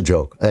here's the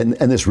joke, and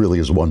this really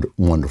is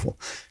wonderful.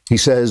 He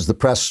says, the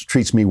press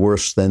treats me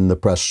worse than the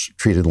press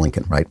treated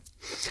Lincoln, right?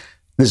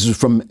 This is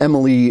from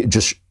Emily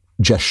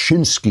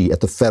Jashinsky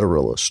at the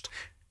Federalist.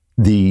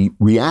 The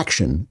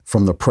reaction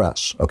from the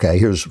press, okay,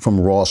 here's from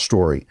Raw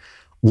Story.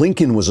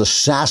 Lincoln was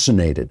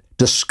assassinated.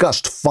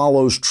 Disgust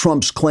follows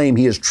Trump's claim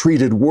he is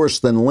treated worse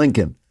than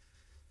Lincoln.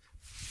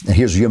 And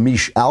here's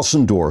Yamiche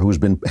Alcindor, who's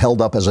been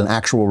held up as an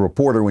actual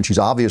reporter when she's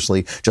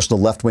obviously just a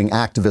left-wing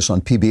activist on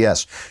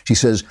PBS. She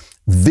says,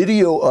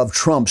 video of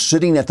Trump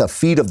sitting at the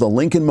feet of the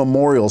Lincoln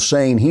Memorial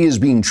saying he is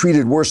being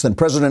treated worse than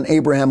President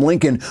Abraham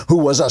Lincoln, who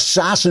was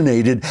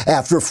assassinated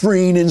after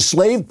freeing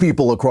enslaved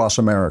people across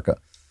America.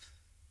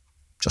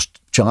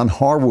 Just John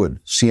Harwood,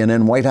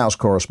 CNN White House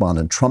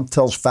correspondent. Trump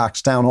tells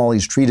Fox Town Hall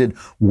he's treated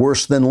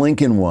worse than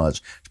Lincoln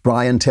was.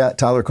 Brian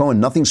Tyler Cohen.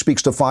 Nothing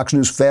speaks to Fox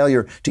News'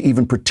 failure to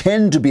even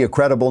pretend to be a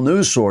credible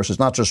news source. It's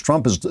not just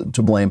Trump is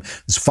to blame.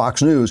 It's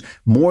Fox News.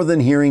 More than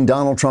hearing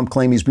Donald Trump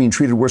claim he's being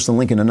treated worse than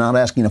Lincoln and not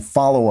asking a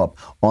follow-up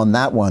on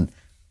that one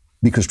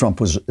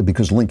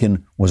because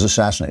Lincoln was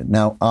assassinated.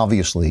 Now,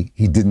 obviously,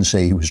 he didn't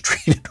say he was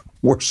treated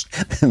worse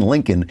than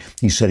Lincoln.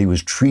 He said he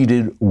was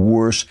treated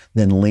worse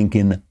than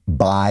Lincoln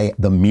by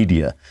the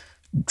media.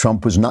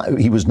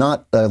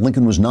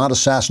 Lincoln was not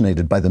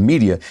assassinated by the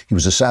media. He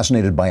was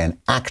assassinated by an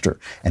actor.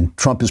 And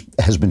Trump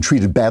has been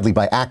treated badly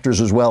by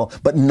actors as well,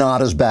 but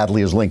not as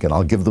badly as Lincoln.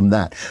 I'll give them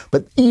that.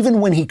 But even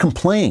when he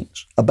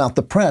complains about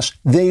the press,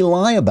 they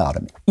lie about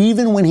him.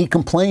 Even when he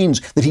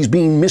complains that he's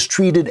being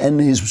mistreated and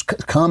his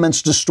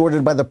comments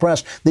distorted by the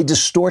press, they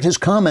distort his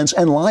comments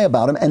and lie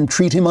about him and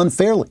treat him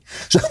unfairly.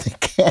 So they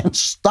can't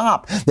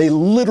stop. They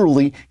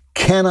literally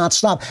cannot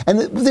stop. And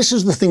this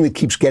is the thing that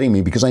keeps getting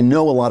me, because I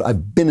know a lot.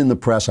 I've been in the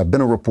press. I've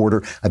been a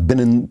reporter. I've been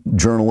in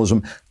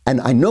journalism.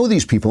 And I know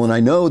these people, and I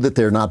know that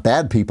they're not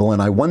bad people.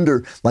 And I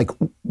wonder, like,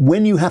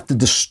 when you have to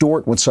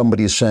distort what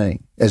somebody is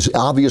saying, as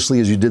obviously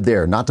as you did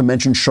there, not to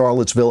mention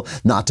Charlottesville,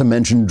 not to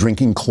mention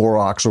drinking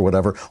Clorox or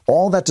whatever,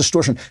 all that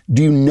distortion,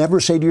 do you never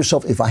say to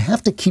yourself, if I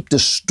have to keep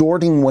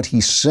distorting what he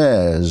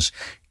says,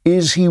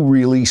 is he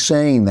really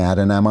saying that,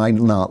 and am I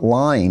not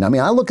lying? I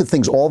mean, I look at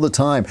things all the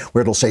time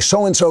where it'll say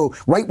so-and-so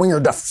right-winger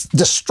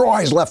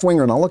destroys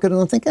left-winger, and I'll look at it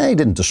and think, he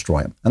didn't destroy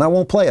him, and I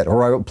won't play it,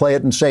 or I will play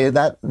it and say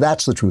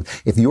that's the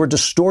truth. If you're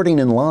distorting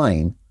and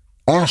lying,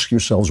 ask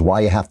yourselves why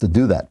you have to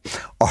do that.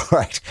 All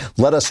right,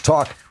 let us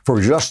talk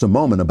for just a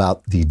moment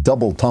about the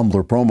double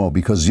tumbler promo,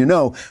 because,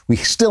 we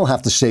still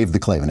have to save the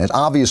Klavan. And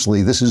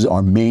obviously, this is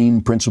our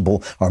main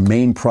principle, our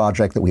main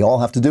project that we all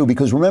have to do,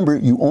 because remember,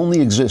 you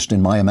only exist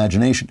in my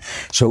imagination.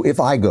 So if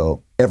I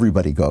go,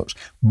 everybody goes.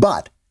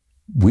 But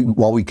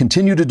while we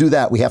continue to do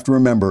that, we have to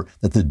remember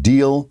that the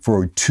deal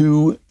for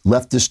 2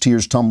 leftist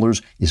tiers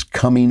tumblers is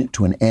coming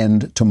to an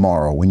end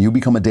tomorrow. When you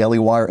become a Daily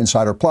Wire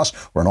Insider Plus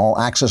or an All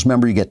Access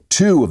member, you get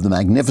 2 of the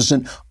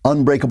magnificent,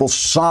 unbreakable,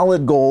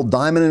 solid gold,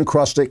 diamond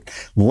encrusted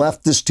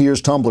leftist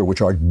tiers tumbler,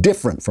 which are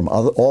different from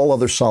all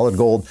other solid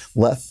gold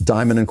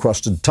diamond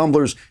encrusted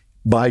tumblers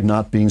by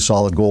not being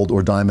solid gold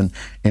or diamond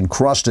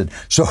encrusted.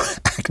 So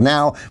act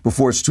now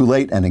before it's too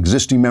late. And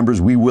existing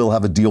members, we will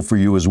have a deal for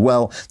you as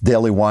well.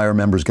 Daily Wire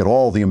members get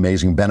all the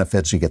amazing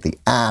benefits. You get the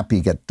app,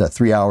 you get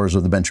 3 hours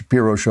of the Ben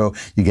Shapiro Show,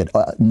 you get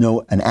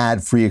an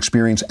ad-free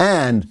experience,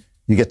 and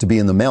you get to be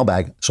in the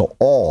mailbag, so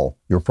all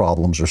your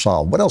problems are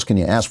solved. What else can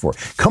you ask for?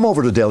 Come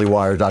over to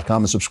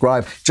dailywire.com and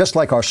subscribe. Just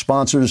like our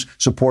sponsors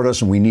support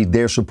us, and we need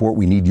their support,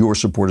 we need your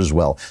support as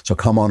well. So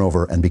come on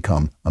over and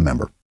become a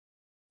member.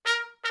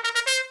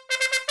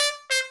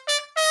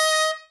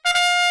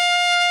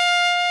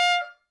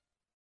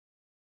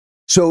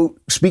 So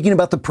speaking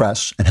about the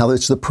press and how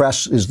the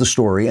press is the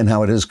story and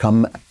how it has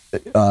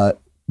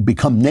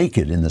become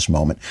naked in this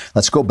moment,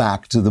 let's go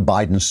back to the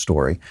Biden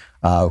story,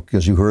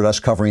 because you heard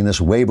us covering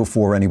this way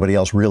before anybody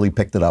else really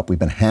picked it up. We've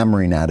been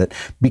hammering at it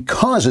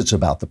because it's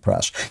about the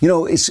press.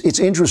 It's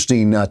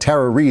interesting.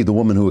 Tara Reid, the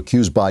woman who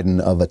accused Biden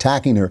of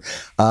attacking her,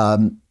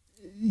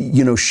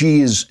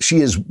 she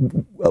is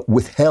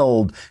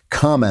withheld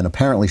comment.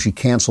 Apparently, she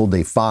canceled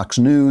a Fox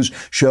News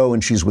show,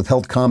 and she's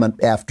withheld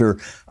comment after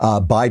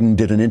Biden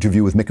did an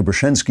interview with Mika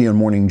Brzezinski on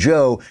Morning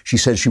Joe. She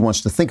said she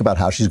wants to think about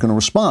how she's going to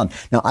respond.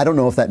 Now, I don't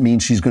know if that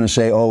means she's going to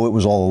say, oh, it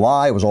was all a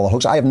lie, it was all a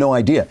hoax. I have no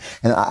idea.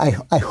 And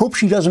I hope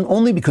she doesn't,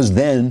 only because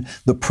then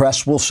the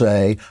press will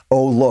say,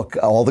 oh, look,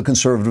 all the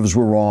conservatives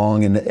were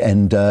wrong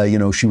and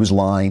she was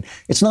lying.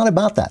 It's not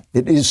about that.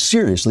 It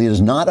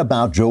is not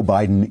about Joe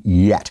Biden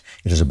yet.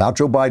 It is about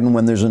Joe Biden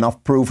when there's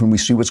enough proof and we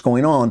see what's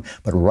going on.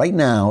 But right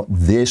now,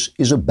 this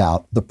is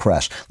about the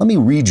press. Let me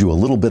read you a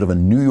little bit of a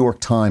New York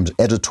Times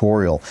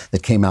editorial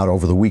that came out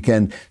over the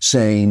weekend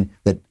saying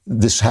that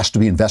this has to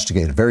be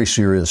investigated. Very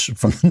serious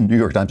from the New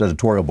York Times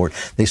editorial board.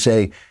 They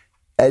say,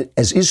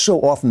 as is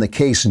so often the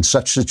case in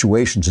such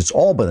situations, it's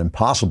all but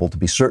impossible to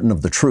be certain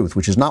of the truth,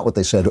 which is not what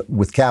they said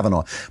with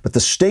Kavanaugh. But the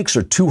stakes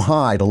are too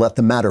high to let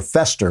the matter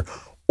fester,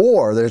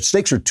 or the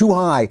stakes are too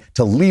high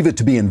to leave it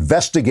to be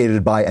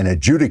investigated by and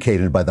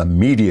adjudicated by the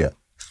media.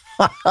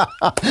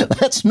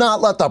 Let's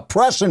not let the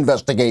press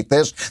investigate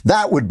this.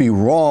 That would be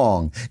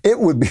wrong. It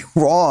would be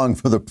wrong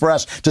for the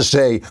press to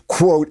say,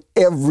 quote,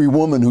 every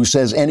woman who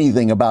says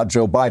anything about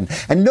Joe Biden.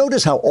 And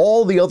notice how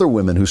all the other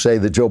women who say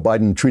that Joe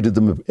Biden treated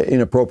them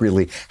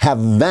inappropriately have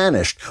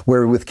vanished,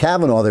 where with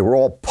Kavanaugh, they were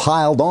all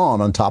piled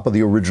on top of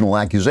the original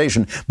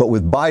accusation. But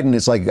with Biden,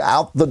 it's like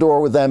out the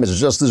door with them. It's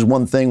just this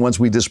one thing. Once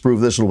we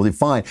disprove this, it'll be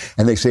fine.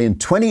 And they say in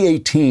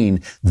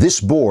 2018, this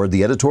board,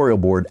 the editorial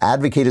board,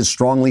 advocated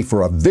strongly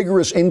for a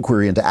vigorous inquiry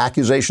into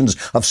accusations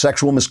of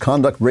sexual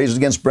misconduct raised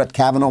against Brett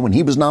Kavanaugh when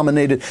he was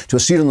nominated to a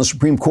seat on the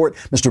Supreme Court.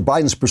 Mr.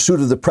 Biden's pursuit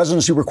of the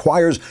presidency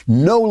requires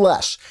no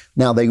less.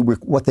 Now,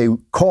 what they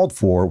called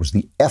for was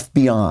the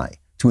FBI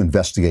to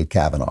investigate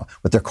Kavanaugh.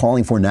 What they're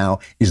calling for now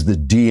is the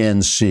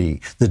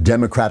DNC. The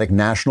Democratic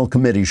National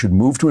Committee should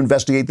move to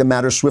investigate the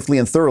matter swiftly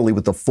and thoroughly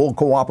with the full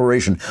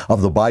cooperation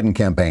of the Biden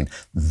campaign.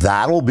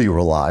 That'll be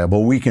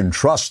reliable. We can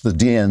trust the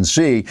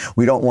DNC.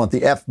 We don't want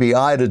the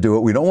FBI to do it.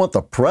 We don't want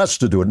the press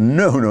to do it.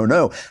 No, no,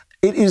 no.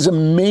 It is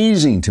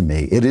amazing to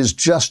me. It is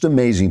just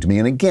amazing to me.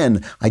 And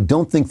again, I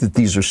don't think that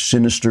these are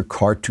sinister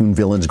cartoon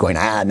villains going,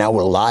 now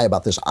we'll lie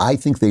about this. I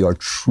think they are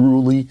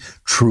truly,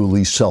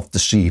 truly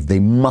self-deceived. They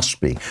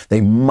must be.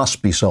 They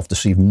must be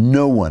self-deceived.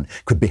 No one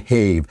could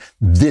behave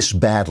this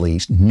badly,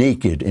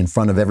 naked in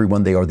front of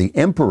everyone. They are the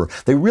emperor.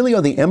 They really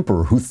are the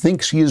emperor who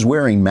thinks he is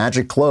wearing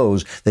magic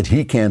clothes that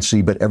he can't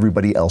see, but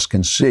everybody else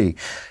can see.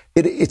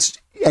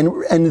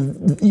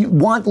 And you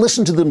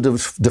listen to them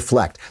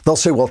deflect. They'll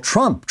say, well,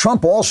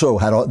 Trump also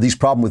had all these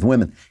problems with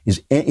women.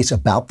 It's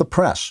about the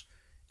press.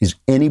 Is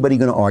anybody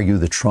going to argue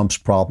that Trump's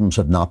problems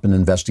have not been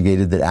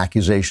investigated, that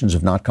accusations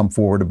have not come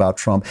forward about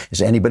Trump? Is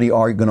anybody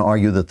going to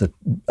argue that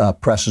the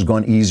press has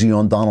gone easy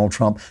on Donald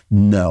Trump?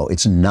 No,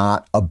 it's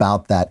not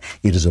about that.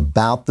 It is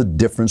about the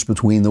difference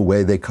between the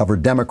way they cover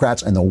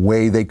Democrats and the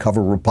way they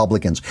cover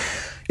Republicans.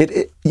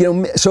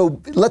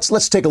 So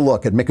let's take a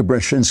look at Mika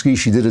Brzezinski.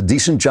 She did a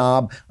decent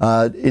job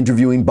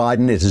interviewing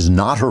Biden. It is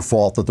not her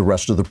fault that the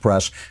rest of the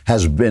press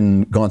has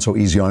gone so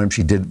easy on him.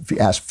 She did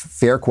ask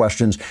fair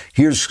questions.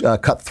 Here's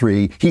cut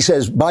 3. He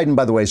says, Biden,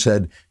 by the way,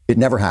 said it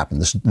never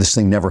happened. This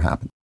thing never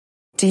happened.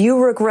 Do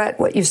you regret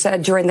what you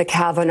said during the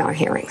Kavanaugh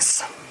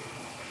hearings?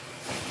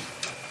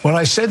 What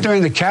I said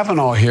during the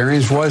Kavanaugh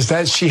hearings was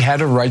that she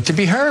had a right to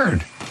be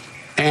heard.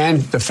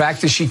 And the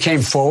fact that she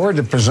came forward,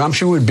 the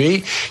presumption would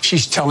be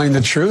she's telling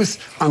the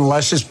truth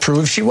unless it's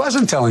proved she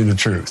wasn't telling the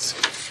truth.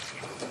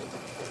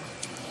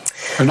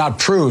 Or not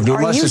proved,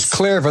 unless it's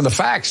clear from the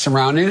facts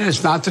surrounding it,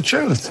 it's not the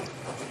truth.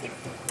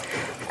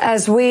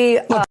 As we...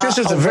 Look, this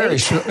is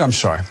I'm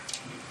sorry.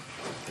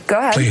 Go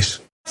ahead. Please.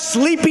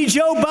 Sleepy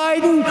Joe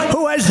Biden,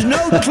 who has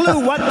no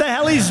clue what the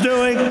hell he's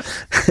doing.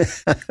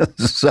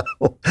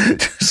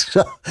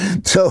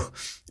 So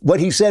what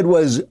he said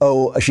was,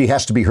 she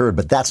has to be heard,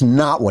 but that's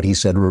not what he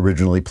said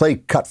originally. Play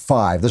cut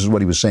 5. This is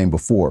what he was saying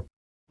before.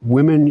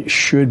 Women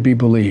should be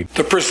believed.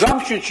 The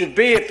presumption should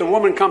be if the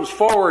woman comes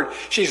forward,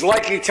 she's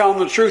likely telling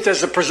the truth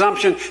as a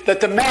presumption that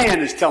the man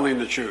is telling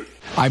the truth.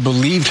 I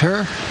believed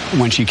her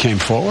when she came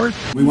forward.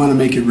 We want to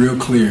make it real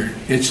clear.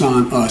 It's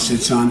on us.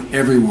 It's on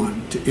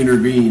everyone to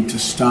intervene, to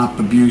stop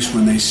abuse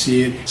when they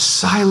see it.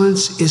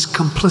 Silence is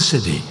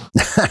complicity.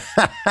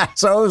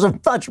 So it was a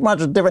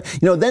much different,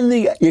 then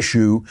the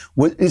issue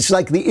it's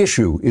like the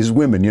issue is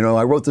women.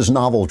 I wrote this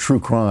novel,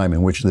 True Crime,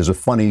 in which there's a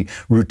funny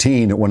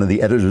routine that one of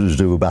the editors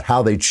do about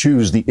how they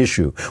choose the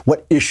issue,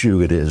 what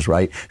issue it is,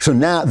 right? So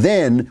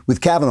then with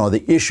Kavanaugh,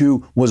 the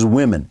issue was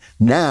women.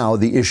 Now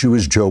the issue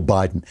is Joe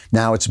Biden.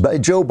 Now it's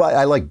Joe Biden.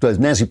 I like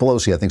Nancy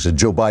Pelosi, I think, said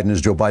Joe Biden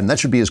is Joe Biden. That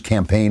should be his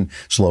campaign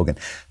slogan.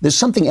 There's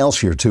something else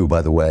here, too,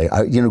 by the way.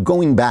 I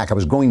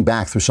was going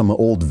back through some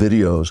old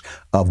videos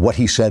of what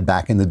he said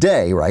back in the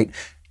day, right?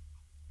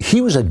 He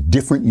was a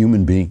different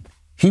human being.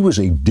 He was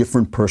a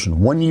different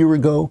person. 1 year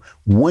ago,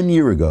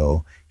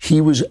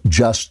 he was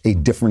just a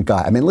different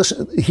guy. I mean,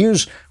 listen,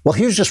 here's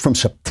just from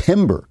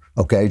September,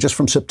 okay? Just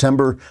from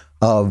September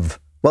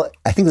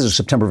I think this is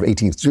September of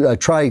 18th.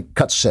 Try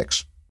cut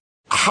 6.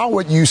 How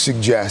would you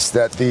suggest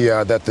that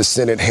the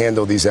Senate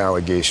handle these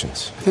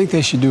allegations? I think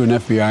they should do an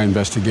FBI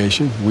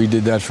investigation. We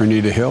did that for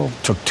Anita Hill.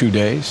 Took 2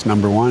 days,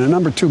 number one. And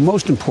number two,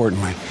 most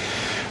importantly,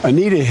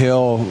 Anita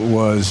Hill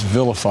was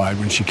vilified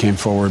when she came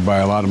forward by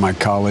a lot of my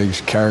colleagues,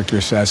 character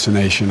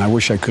assassination. I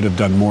wish I could have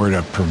done more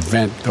to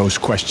prevent those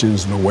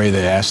questions the way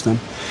they asked them.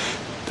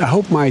 I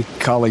hope my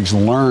colleagues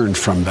learned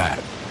from that.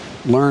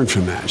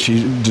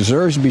 She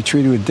deserves to be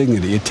treated with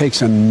dignity. It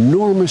takes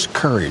enormous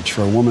courage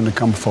for a woman to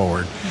come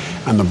forward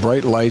and the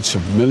bright lights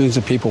of millions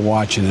of people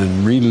watching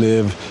and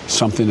relive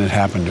something that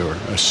happened to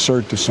her,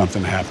 assert that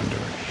something happened to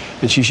her.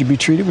 And she should be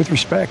treated with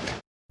respect.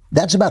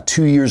 That's about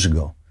 2 years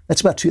ago.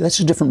 That's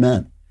a different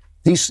man.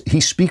 He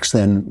speaks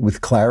then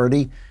with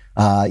clarity.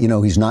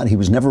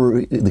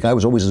 The guy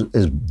was always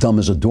as dumb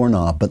as a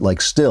doorknob,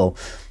 but still,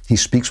 he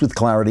speaks with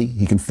clarity.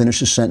 He can finish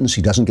his sentence.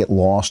 He doesn't get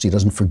lost. He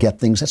doesn't forget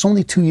things. That's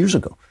only 2 years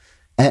ago.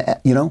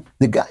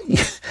 The guy,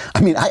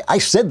 I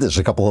said this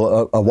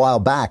a while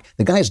back.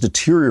 The guy is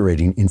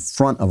deteriorating in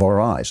front of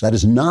our eyes. That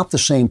is not the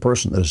same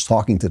person that is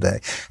talking today.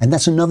 And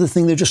that's another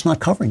thing they're just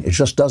not covering. It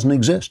just doesn't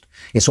exist.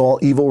 It's all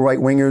evil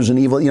right-wingers and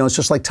evil, it's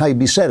just like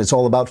Taibbi said, it's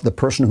all about the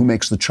person who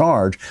makes the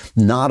charge,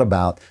 not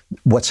about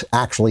what's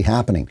actually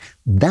happening.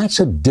 That's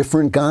a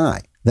different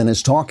guy than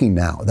is talking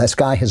now. This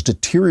guy has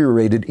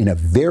deteriorated in a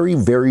very,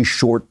 very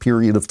short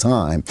period of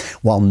time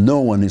while no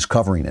one is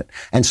covering it.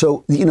 And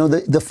so,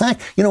 the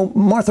fact,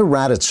 Martha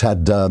Raddatz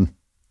had Ronna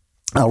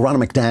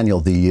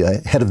McDaniel,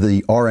 the head of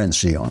the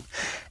RNC, on.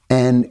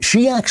 And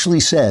she actually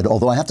said,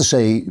 although I have to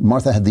say,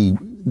 Martha had the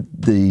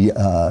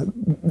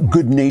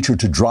good nature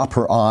to drop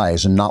her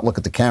eyes and not look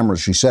at the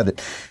cameras. She said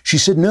it. She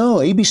said, no,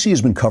 ABC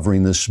has been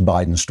covering this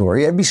Biden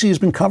story. ABC has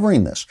been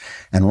covering this.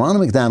 And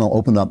Ronna McDaniel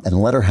opened up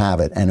and let her have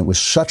it. And it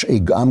was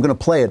I'm going to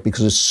play it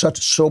because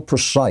it's so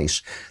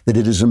precise that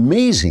it is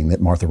amazing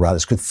that Martha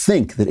Raddatz could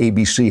think that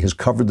ABC has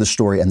covered this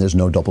story and there's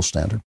no double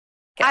standard.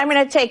 I'm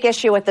going to take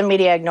issue with the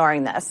media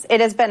ignoring this.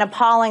 It has been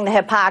appalling, the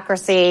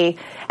hypocrisy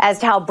as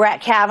to how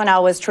Brett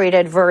Kavanaugh was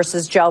treated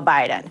versus Joe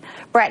Biden.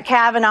 Brett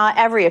Kavanaugh,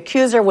 every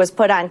accuser was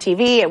put on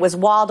TV. It was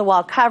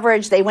wall-to-wall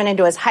coverage. They went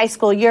into his high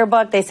school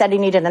yearbook. They said he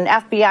needed an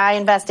FBI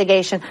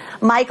investigation.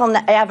 Michael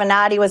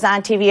Avenatti was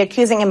on TV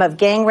accusing him of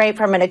gang rape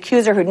from an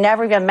accuser who'd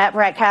never even met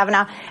Brett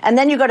Kavanaugh. And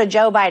then you go to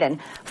Joe Biden.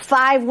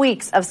 5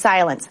 weeks of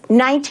silence,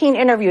 19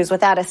 interviews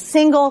without a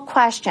single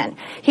question.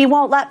 He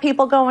won't let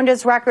people go into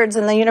his records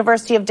in the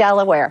University of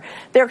Delaware.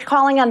 They're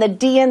calling on the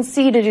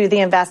DNC to do the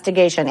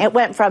investigation. It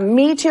went from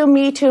me too,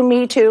 me too,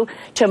 me too,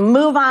 to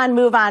move on,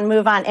 move on,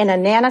 move on in a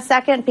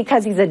nanosecond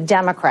because he's a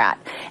Democrat.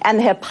 And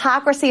the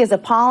hypocrisy is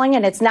appalling,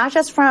 and it's not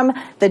just from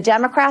the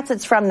Democrats,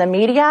 it's from the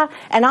media.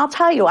 And I'll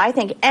tell you, I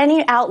think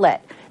any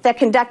outlet that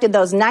conducted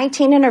those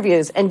 19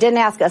 interviews and didn't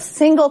ask a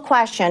single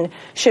question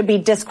should be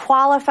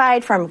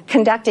disqualified from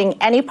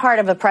conducting any part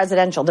of a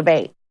presidential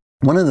debate.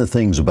 One of the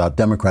things about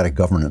democratic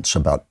governance,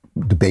 about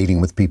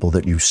debating with people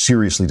that you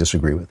seriously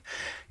disagree with,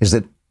 is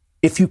that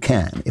if you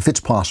can, if it's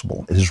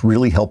possible, it is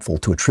really helpful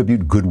to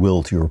attribute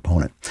goodwill to your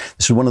opponent.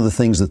 This is one of the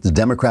things that the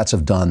Democrats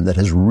have done that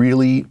has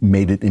really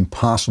made it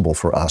impossible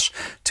for us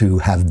to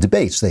have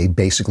debates. They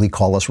basically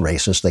call us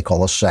racist, they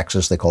call us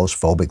sexist, they call us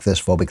phobic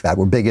this, phobic that.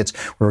 We're bigots,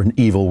 we're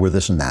evil, we're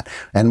this and that.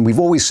 And we've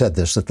always said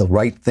this, that the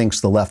right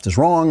thinks the left is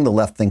wrong, the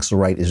left thinks the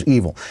right is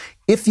evil.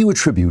 If you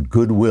attribute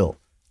goodwill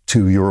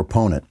to your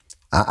opponent,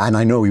 and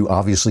I know you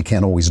obviously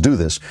can't always do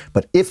this,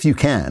 but if you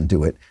can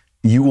do it,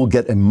 you will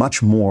get a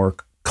much more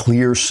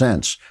clear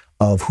sense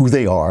of who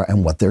they are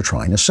and what they're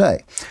trying to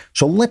say.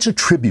 So let's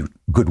attribute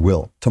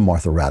goodwill to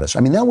Martha Raddatz.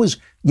 I mean, that was,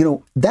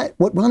 that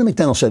what Ronna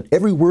McDaniel said,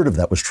 every word of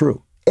that was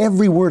true.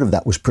 Every word of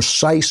that was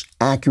precise,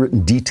 accurate,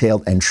 and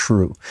detailed and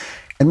true.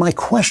 And my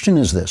question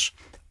is this.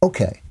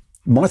 Okay,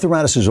 Martha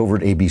Raddatz is over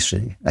at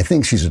ABC. I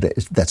think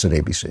that's at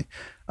ABC,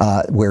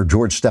 where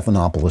George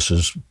Stephanopoulos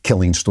is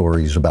killing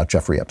stories about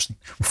Jeffrey Epstein,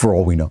 for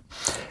all we know.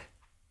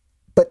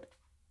 But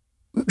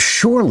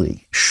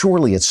surely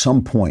at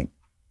some point,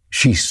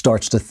 she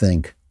starts to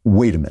think,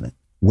 wait a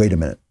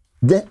minute.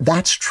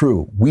 That's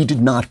true. We did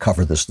not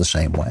cover this the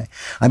same way.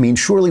 I mean,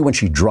 surely when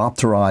she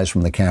dropped her eyes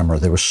from the camera,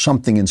 there was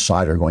something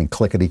inside her going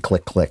clickety,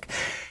 click, click.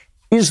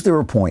 Is there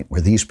a point where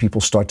these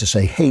people start to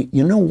say, hey,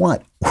 you know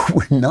what?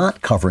 We're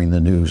not covering the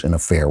news in a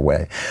fair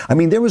way. I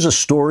mean, there was a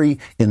story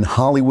in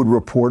Hollywood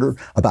Reporter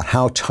about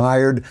how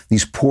tired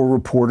these poor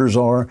reporters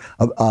are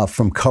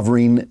from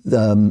covering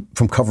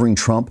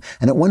Trump.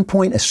 And at one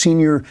point, a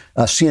senior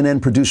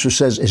CNN producer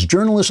says, as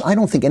journalists, I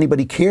don't think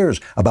anybody cares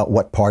about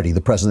what party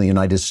the president of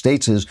the United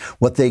States is.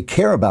 What they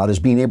care about is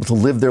being able to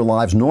live their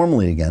lives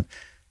normally again.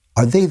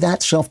 Are they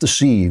that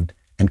self-deceived?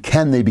 And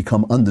can they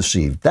become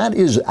undeceived? That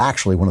is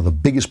actually one of the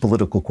biggest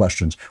political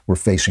questions we're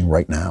facing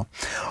right now.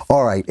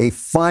 All right, a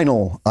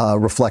final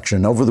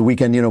reflection. Over the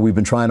weekend, we've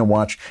been trying to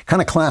watch kind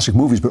of classic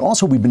movies, but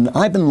also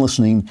I've been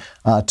listening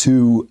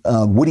to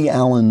Woody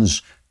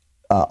Allen's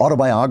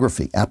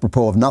autobiography,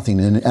 Apropos of Nothing.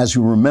 And as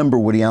you remember,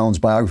 Woody Allen's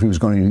biography was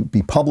going to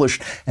be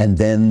published, and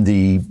then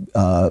the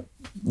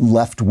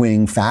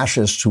left-wing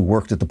fascists who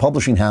worked at the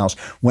publishing house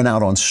went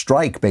out on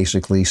strike,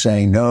 basically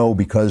saying no,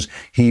 because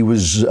he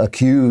was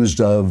accused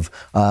of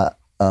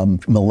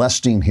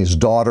molesting his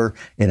daughter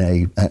in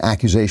an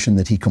accusation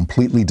that he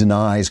completely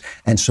denies.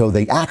 And so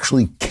they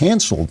actually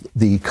canceled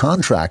the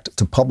contract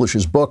to publish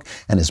his book,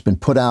 and it's been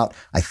put out,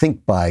 I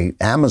think, by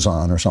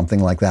Amazon or something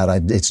like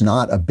that. It's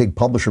not a big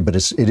publisher, but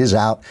it is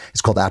out.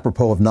 It's called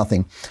Apropos of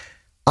Nothing.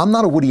 I'm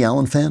not a Woody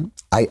Allen fan.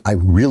 I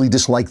really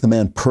dislike the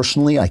man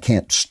personally. I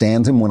can't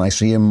stand him when I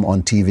see him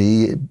on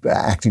TV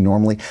acting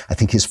normally. I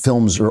think his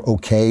films are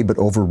okay, but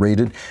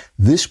overrated.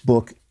 This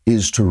book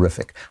is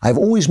terrific. I've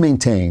always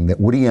maintained that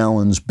Woody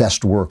Allen's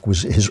best work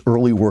was his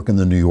early work in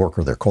The New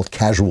Yorker. They're called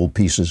casual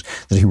pieces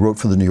that he wrote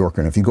for The New Yorker.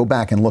 And if you go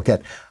back and look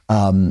at,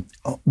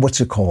 what's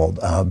it called?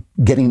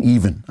 Getting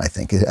Even, I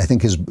think. I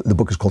think the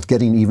book is called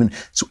Getting Even.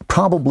 It's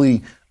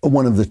probably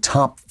one of the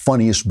top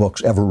funniest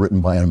books ever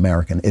written by an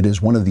American. It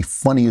is one of the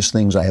funniest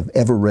things I have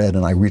ever read,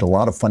 and I read a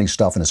lot of funny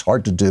stuff, and it's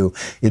hard to do.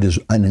 It is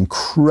an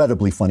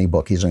incredibly funny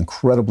book. He's an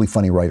incredibly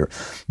funny writer.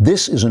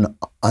 This is an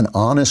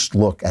honest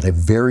look at a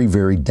very,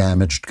 very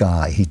damaged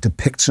guy. He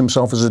depicts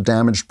himself as a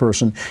damaged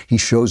person. He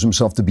shows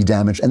himself to be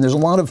damaged, and there's a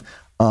lot of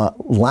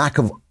lack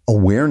of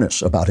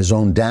awareness about his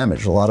own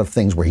damage. A lot of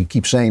things where he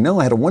keeps saying,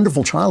 no, I had a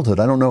wonderful childhood.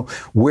 I don't know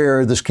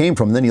where this came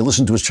from. And then you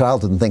listen to his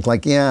childhood and think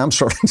like, yeah, I'm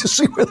starting to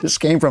see where this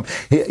came from.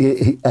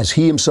 As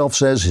he himself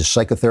says, his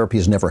psychotherapy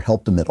has never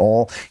helped him at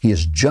all. He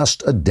is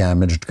just a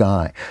damaged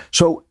guy.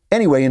 So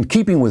anyway, in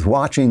keeping with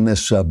watching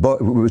this book,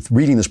 with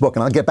reading this book,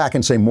 and I'll get back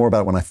and say more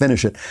about it when I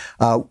finish it,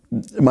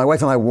 my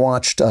wife and I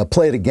watched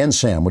Play It Again,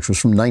 Sam, which was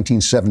from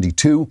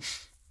 1972.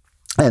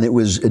 And it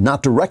was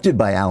not directed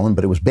by Allen,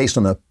 but it was based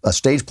on a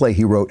stage play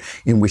he wrote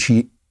in which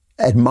he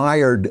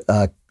admired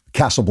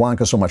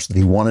Casablanca so much that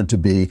he wanted to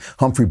be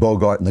Humphrey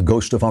Bogart, and the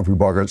ghost of Humphrey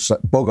Bogart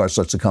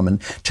starts to come and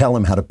tell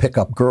him how to pick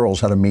up girls,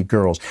 how to meet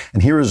girls.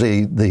 And here is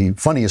the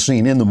funniest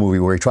scene in the movie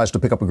where he tries to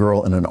pick up a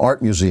girl in an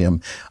art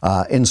museum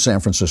in San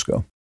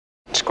Francisco.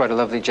 It's quite a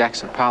lovely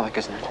Jackson Pollock,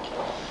 isn't it?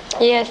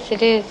 Yes,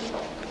 it is.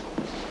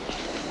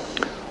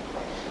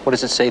 What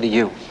does it say to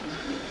you?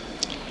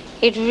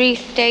 It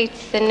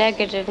restates the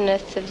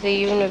negativeness of the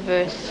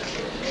universe,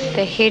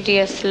 the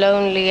hideous,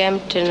 lonely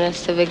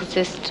emptiness of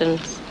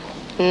existence,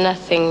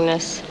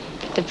 nothingness,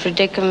 the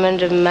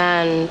predicament of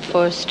man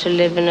forced to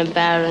live in a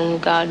barren,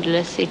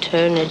 godless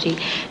eternity,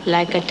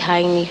 like a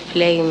tiny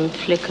flame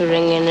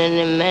flickering in an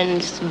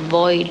immense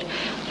void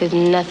with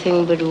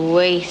nothing but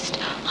waste,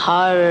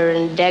 horror,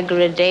 and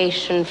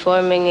degradation,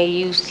 forming a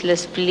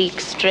useless, bleak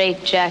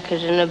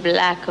straitjacket in a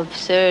black,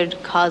 absurd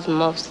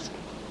cosmos.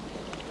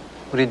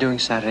 What are you doing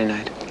Saturday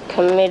night?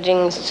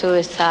 Committing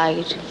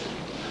suicide.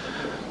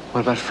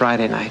 What about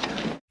Friday night?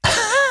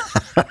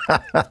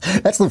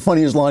 That's the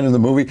funniest line in the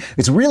movie.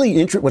 It's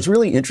really what's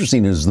really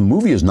interesting is the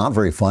movie is not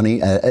very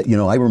funny.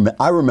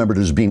 I remembered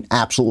it as being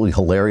absolutely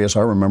hilarious.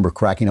 I remember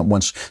cracking up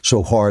once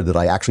so hard that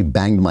I actually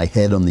banged my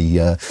head on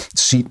the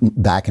seat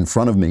back in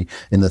front of me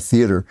in the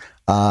theater.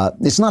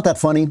 It's not that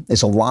funny.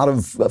 It's a lot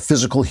of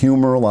physical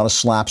humor, a lot of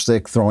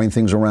slapstick, throwing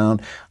things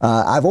around.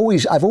 I've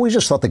always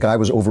just thought the guy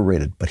was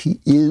overrated, but he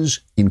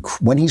is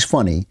when he's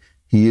funny.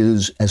 He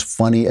is as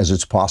funny as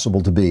it's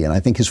possible to be, and I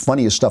think his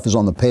funniest stuff is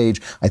on the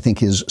page. I think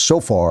so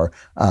far,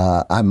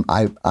 I'm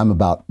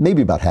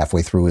maybe about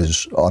halfway through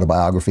his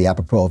autobiography,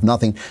 Apropos of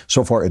Nothing.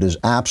 So far, it is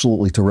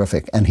absolutely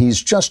terrific, and he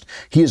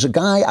is a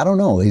guy. I don't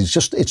know. It's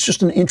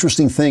just an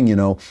interesting thing, you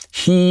know.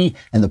 He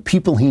and the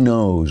people he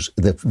knows,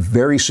 the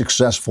very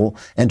successful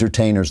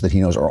entertainers that he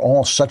knows, are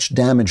all such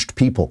damaged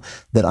people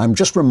that I'm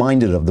just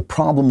reminded of the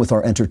problem with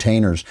our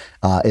entertainers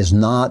is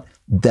not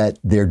that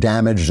they're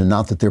damaged and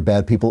not that they're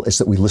bad people. It's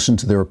that we listen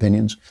to their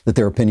opinions, that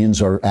their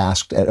opinions are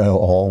asked at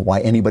all.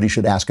 Why anybody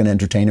should ask an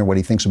entertainer what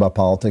he thinks about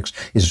politics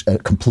is a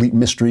complete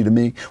mystery to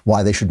me.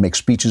 Why they should make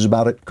speeches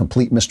about it,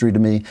 complete mystery to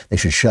me. They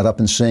should shut up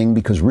and sing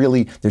because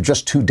really they're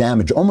just too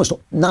damaged. Almost,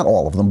 not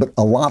all of them, but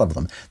a lot of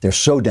them. They're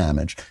so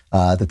damaged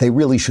that they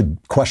really should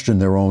question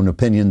their own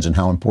opinions and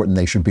how important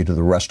they should be to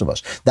the rest of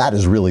us. That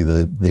is really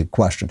the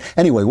question.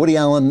 Anyway, Woody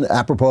Allen,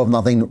 Apropos of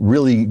Nothing,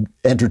 really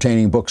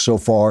entertaining book so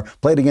far.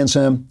 Play it against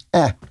him.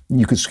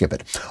 You could skip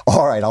it.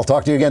 All right, I'll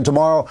talk to you again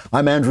tomorrow.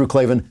 I'm Andrew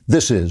Klavan.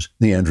 This is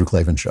The Andrew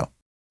Klavan Show.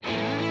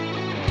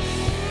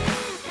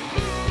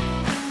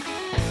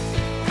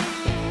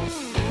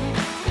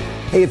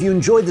 Hey, if you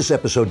enjoyed this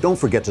episode, don't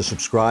forget to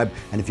subscribe.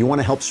 And if you want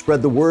to help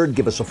spread the word,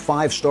 give us a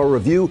 5-star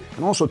review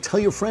and also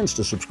tell your friends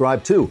to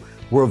subscribe too.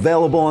 We're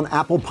available on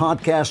Apple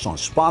Podcasts, on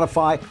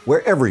Spotify,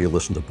 wherever you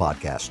listen to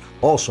podcasts.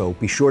 Also,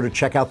 be sure to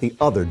check out the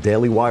other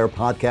Daily Wire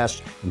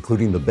podcasts,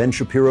 including The Ben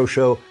Shapiro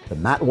Show, The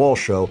Matt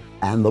Walsh Show,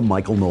 and The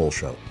Michael Knowles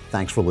Show.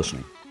 Thanks for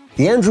listening.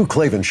 The Andrew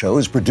Klavan Show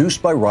is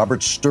produced by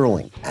Robert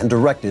Sterling and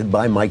directed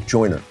by Mike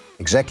Joyner.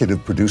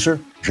 Executive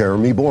producer,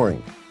 Jeremy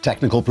Boring.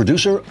 Technical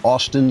producer,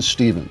 Austin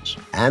Stevens.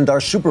 And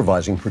our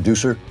supervising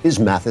producer is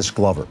Mathis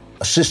Glover.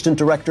 Assistant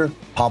director,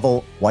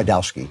 Pavel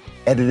Wydowski.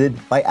 Edited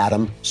by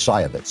Adam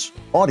Sayevitz.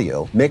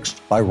 Audio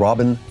mixed by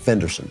Robin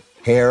Fenderson.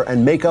 Hair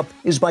and makeup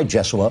is by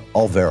Jesua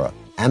Alvera.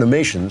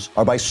 Animations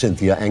are by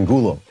Cynthia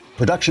Angulo.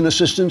 Production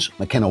assistants,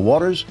 McKenna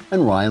Waters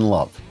and Ryan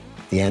Love.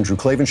 The Andrew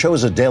Klavan Show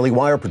is a Daily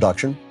Wire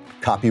production.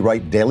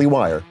 Copyright Daily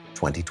Wire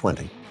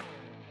 2020.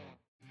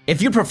 If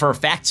you prefer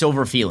facts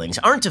over feelings,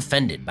 aren't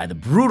offended by the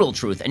brutal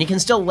truth, and you can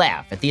still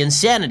laugh at the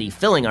insanity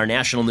filling our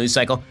national news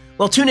cycle,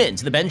 well, tune in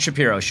to The Ben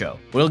Shapiro Show.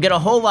 We'll get a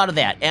whole lot of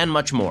that and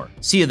much more.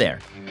 See you there.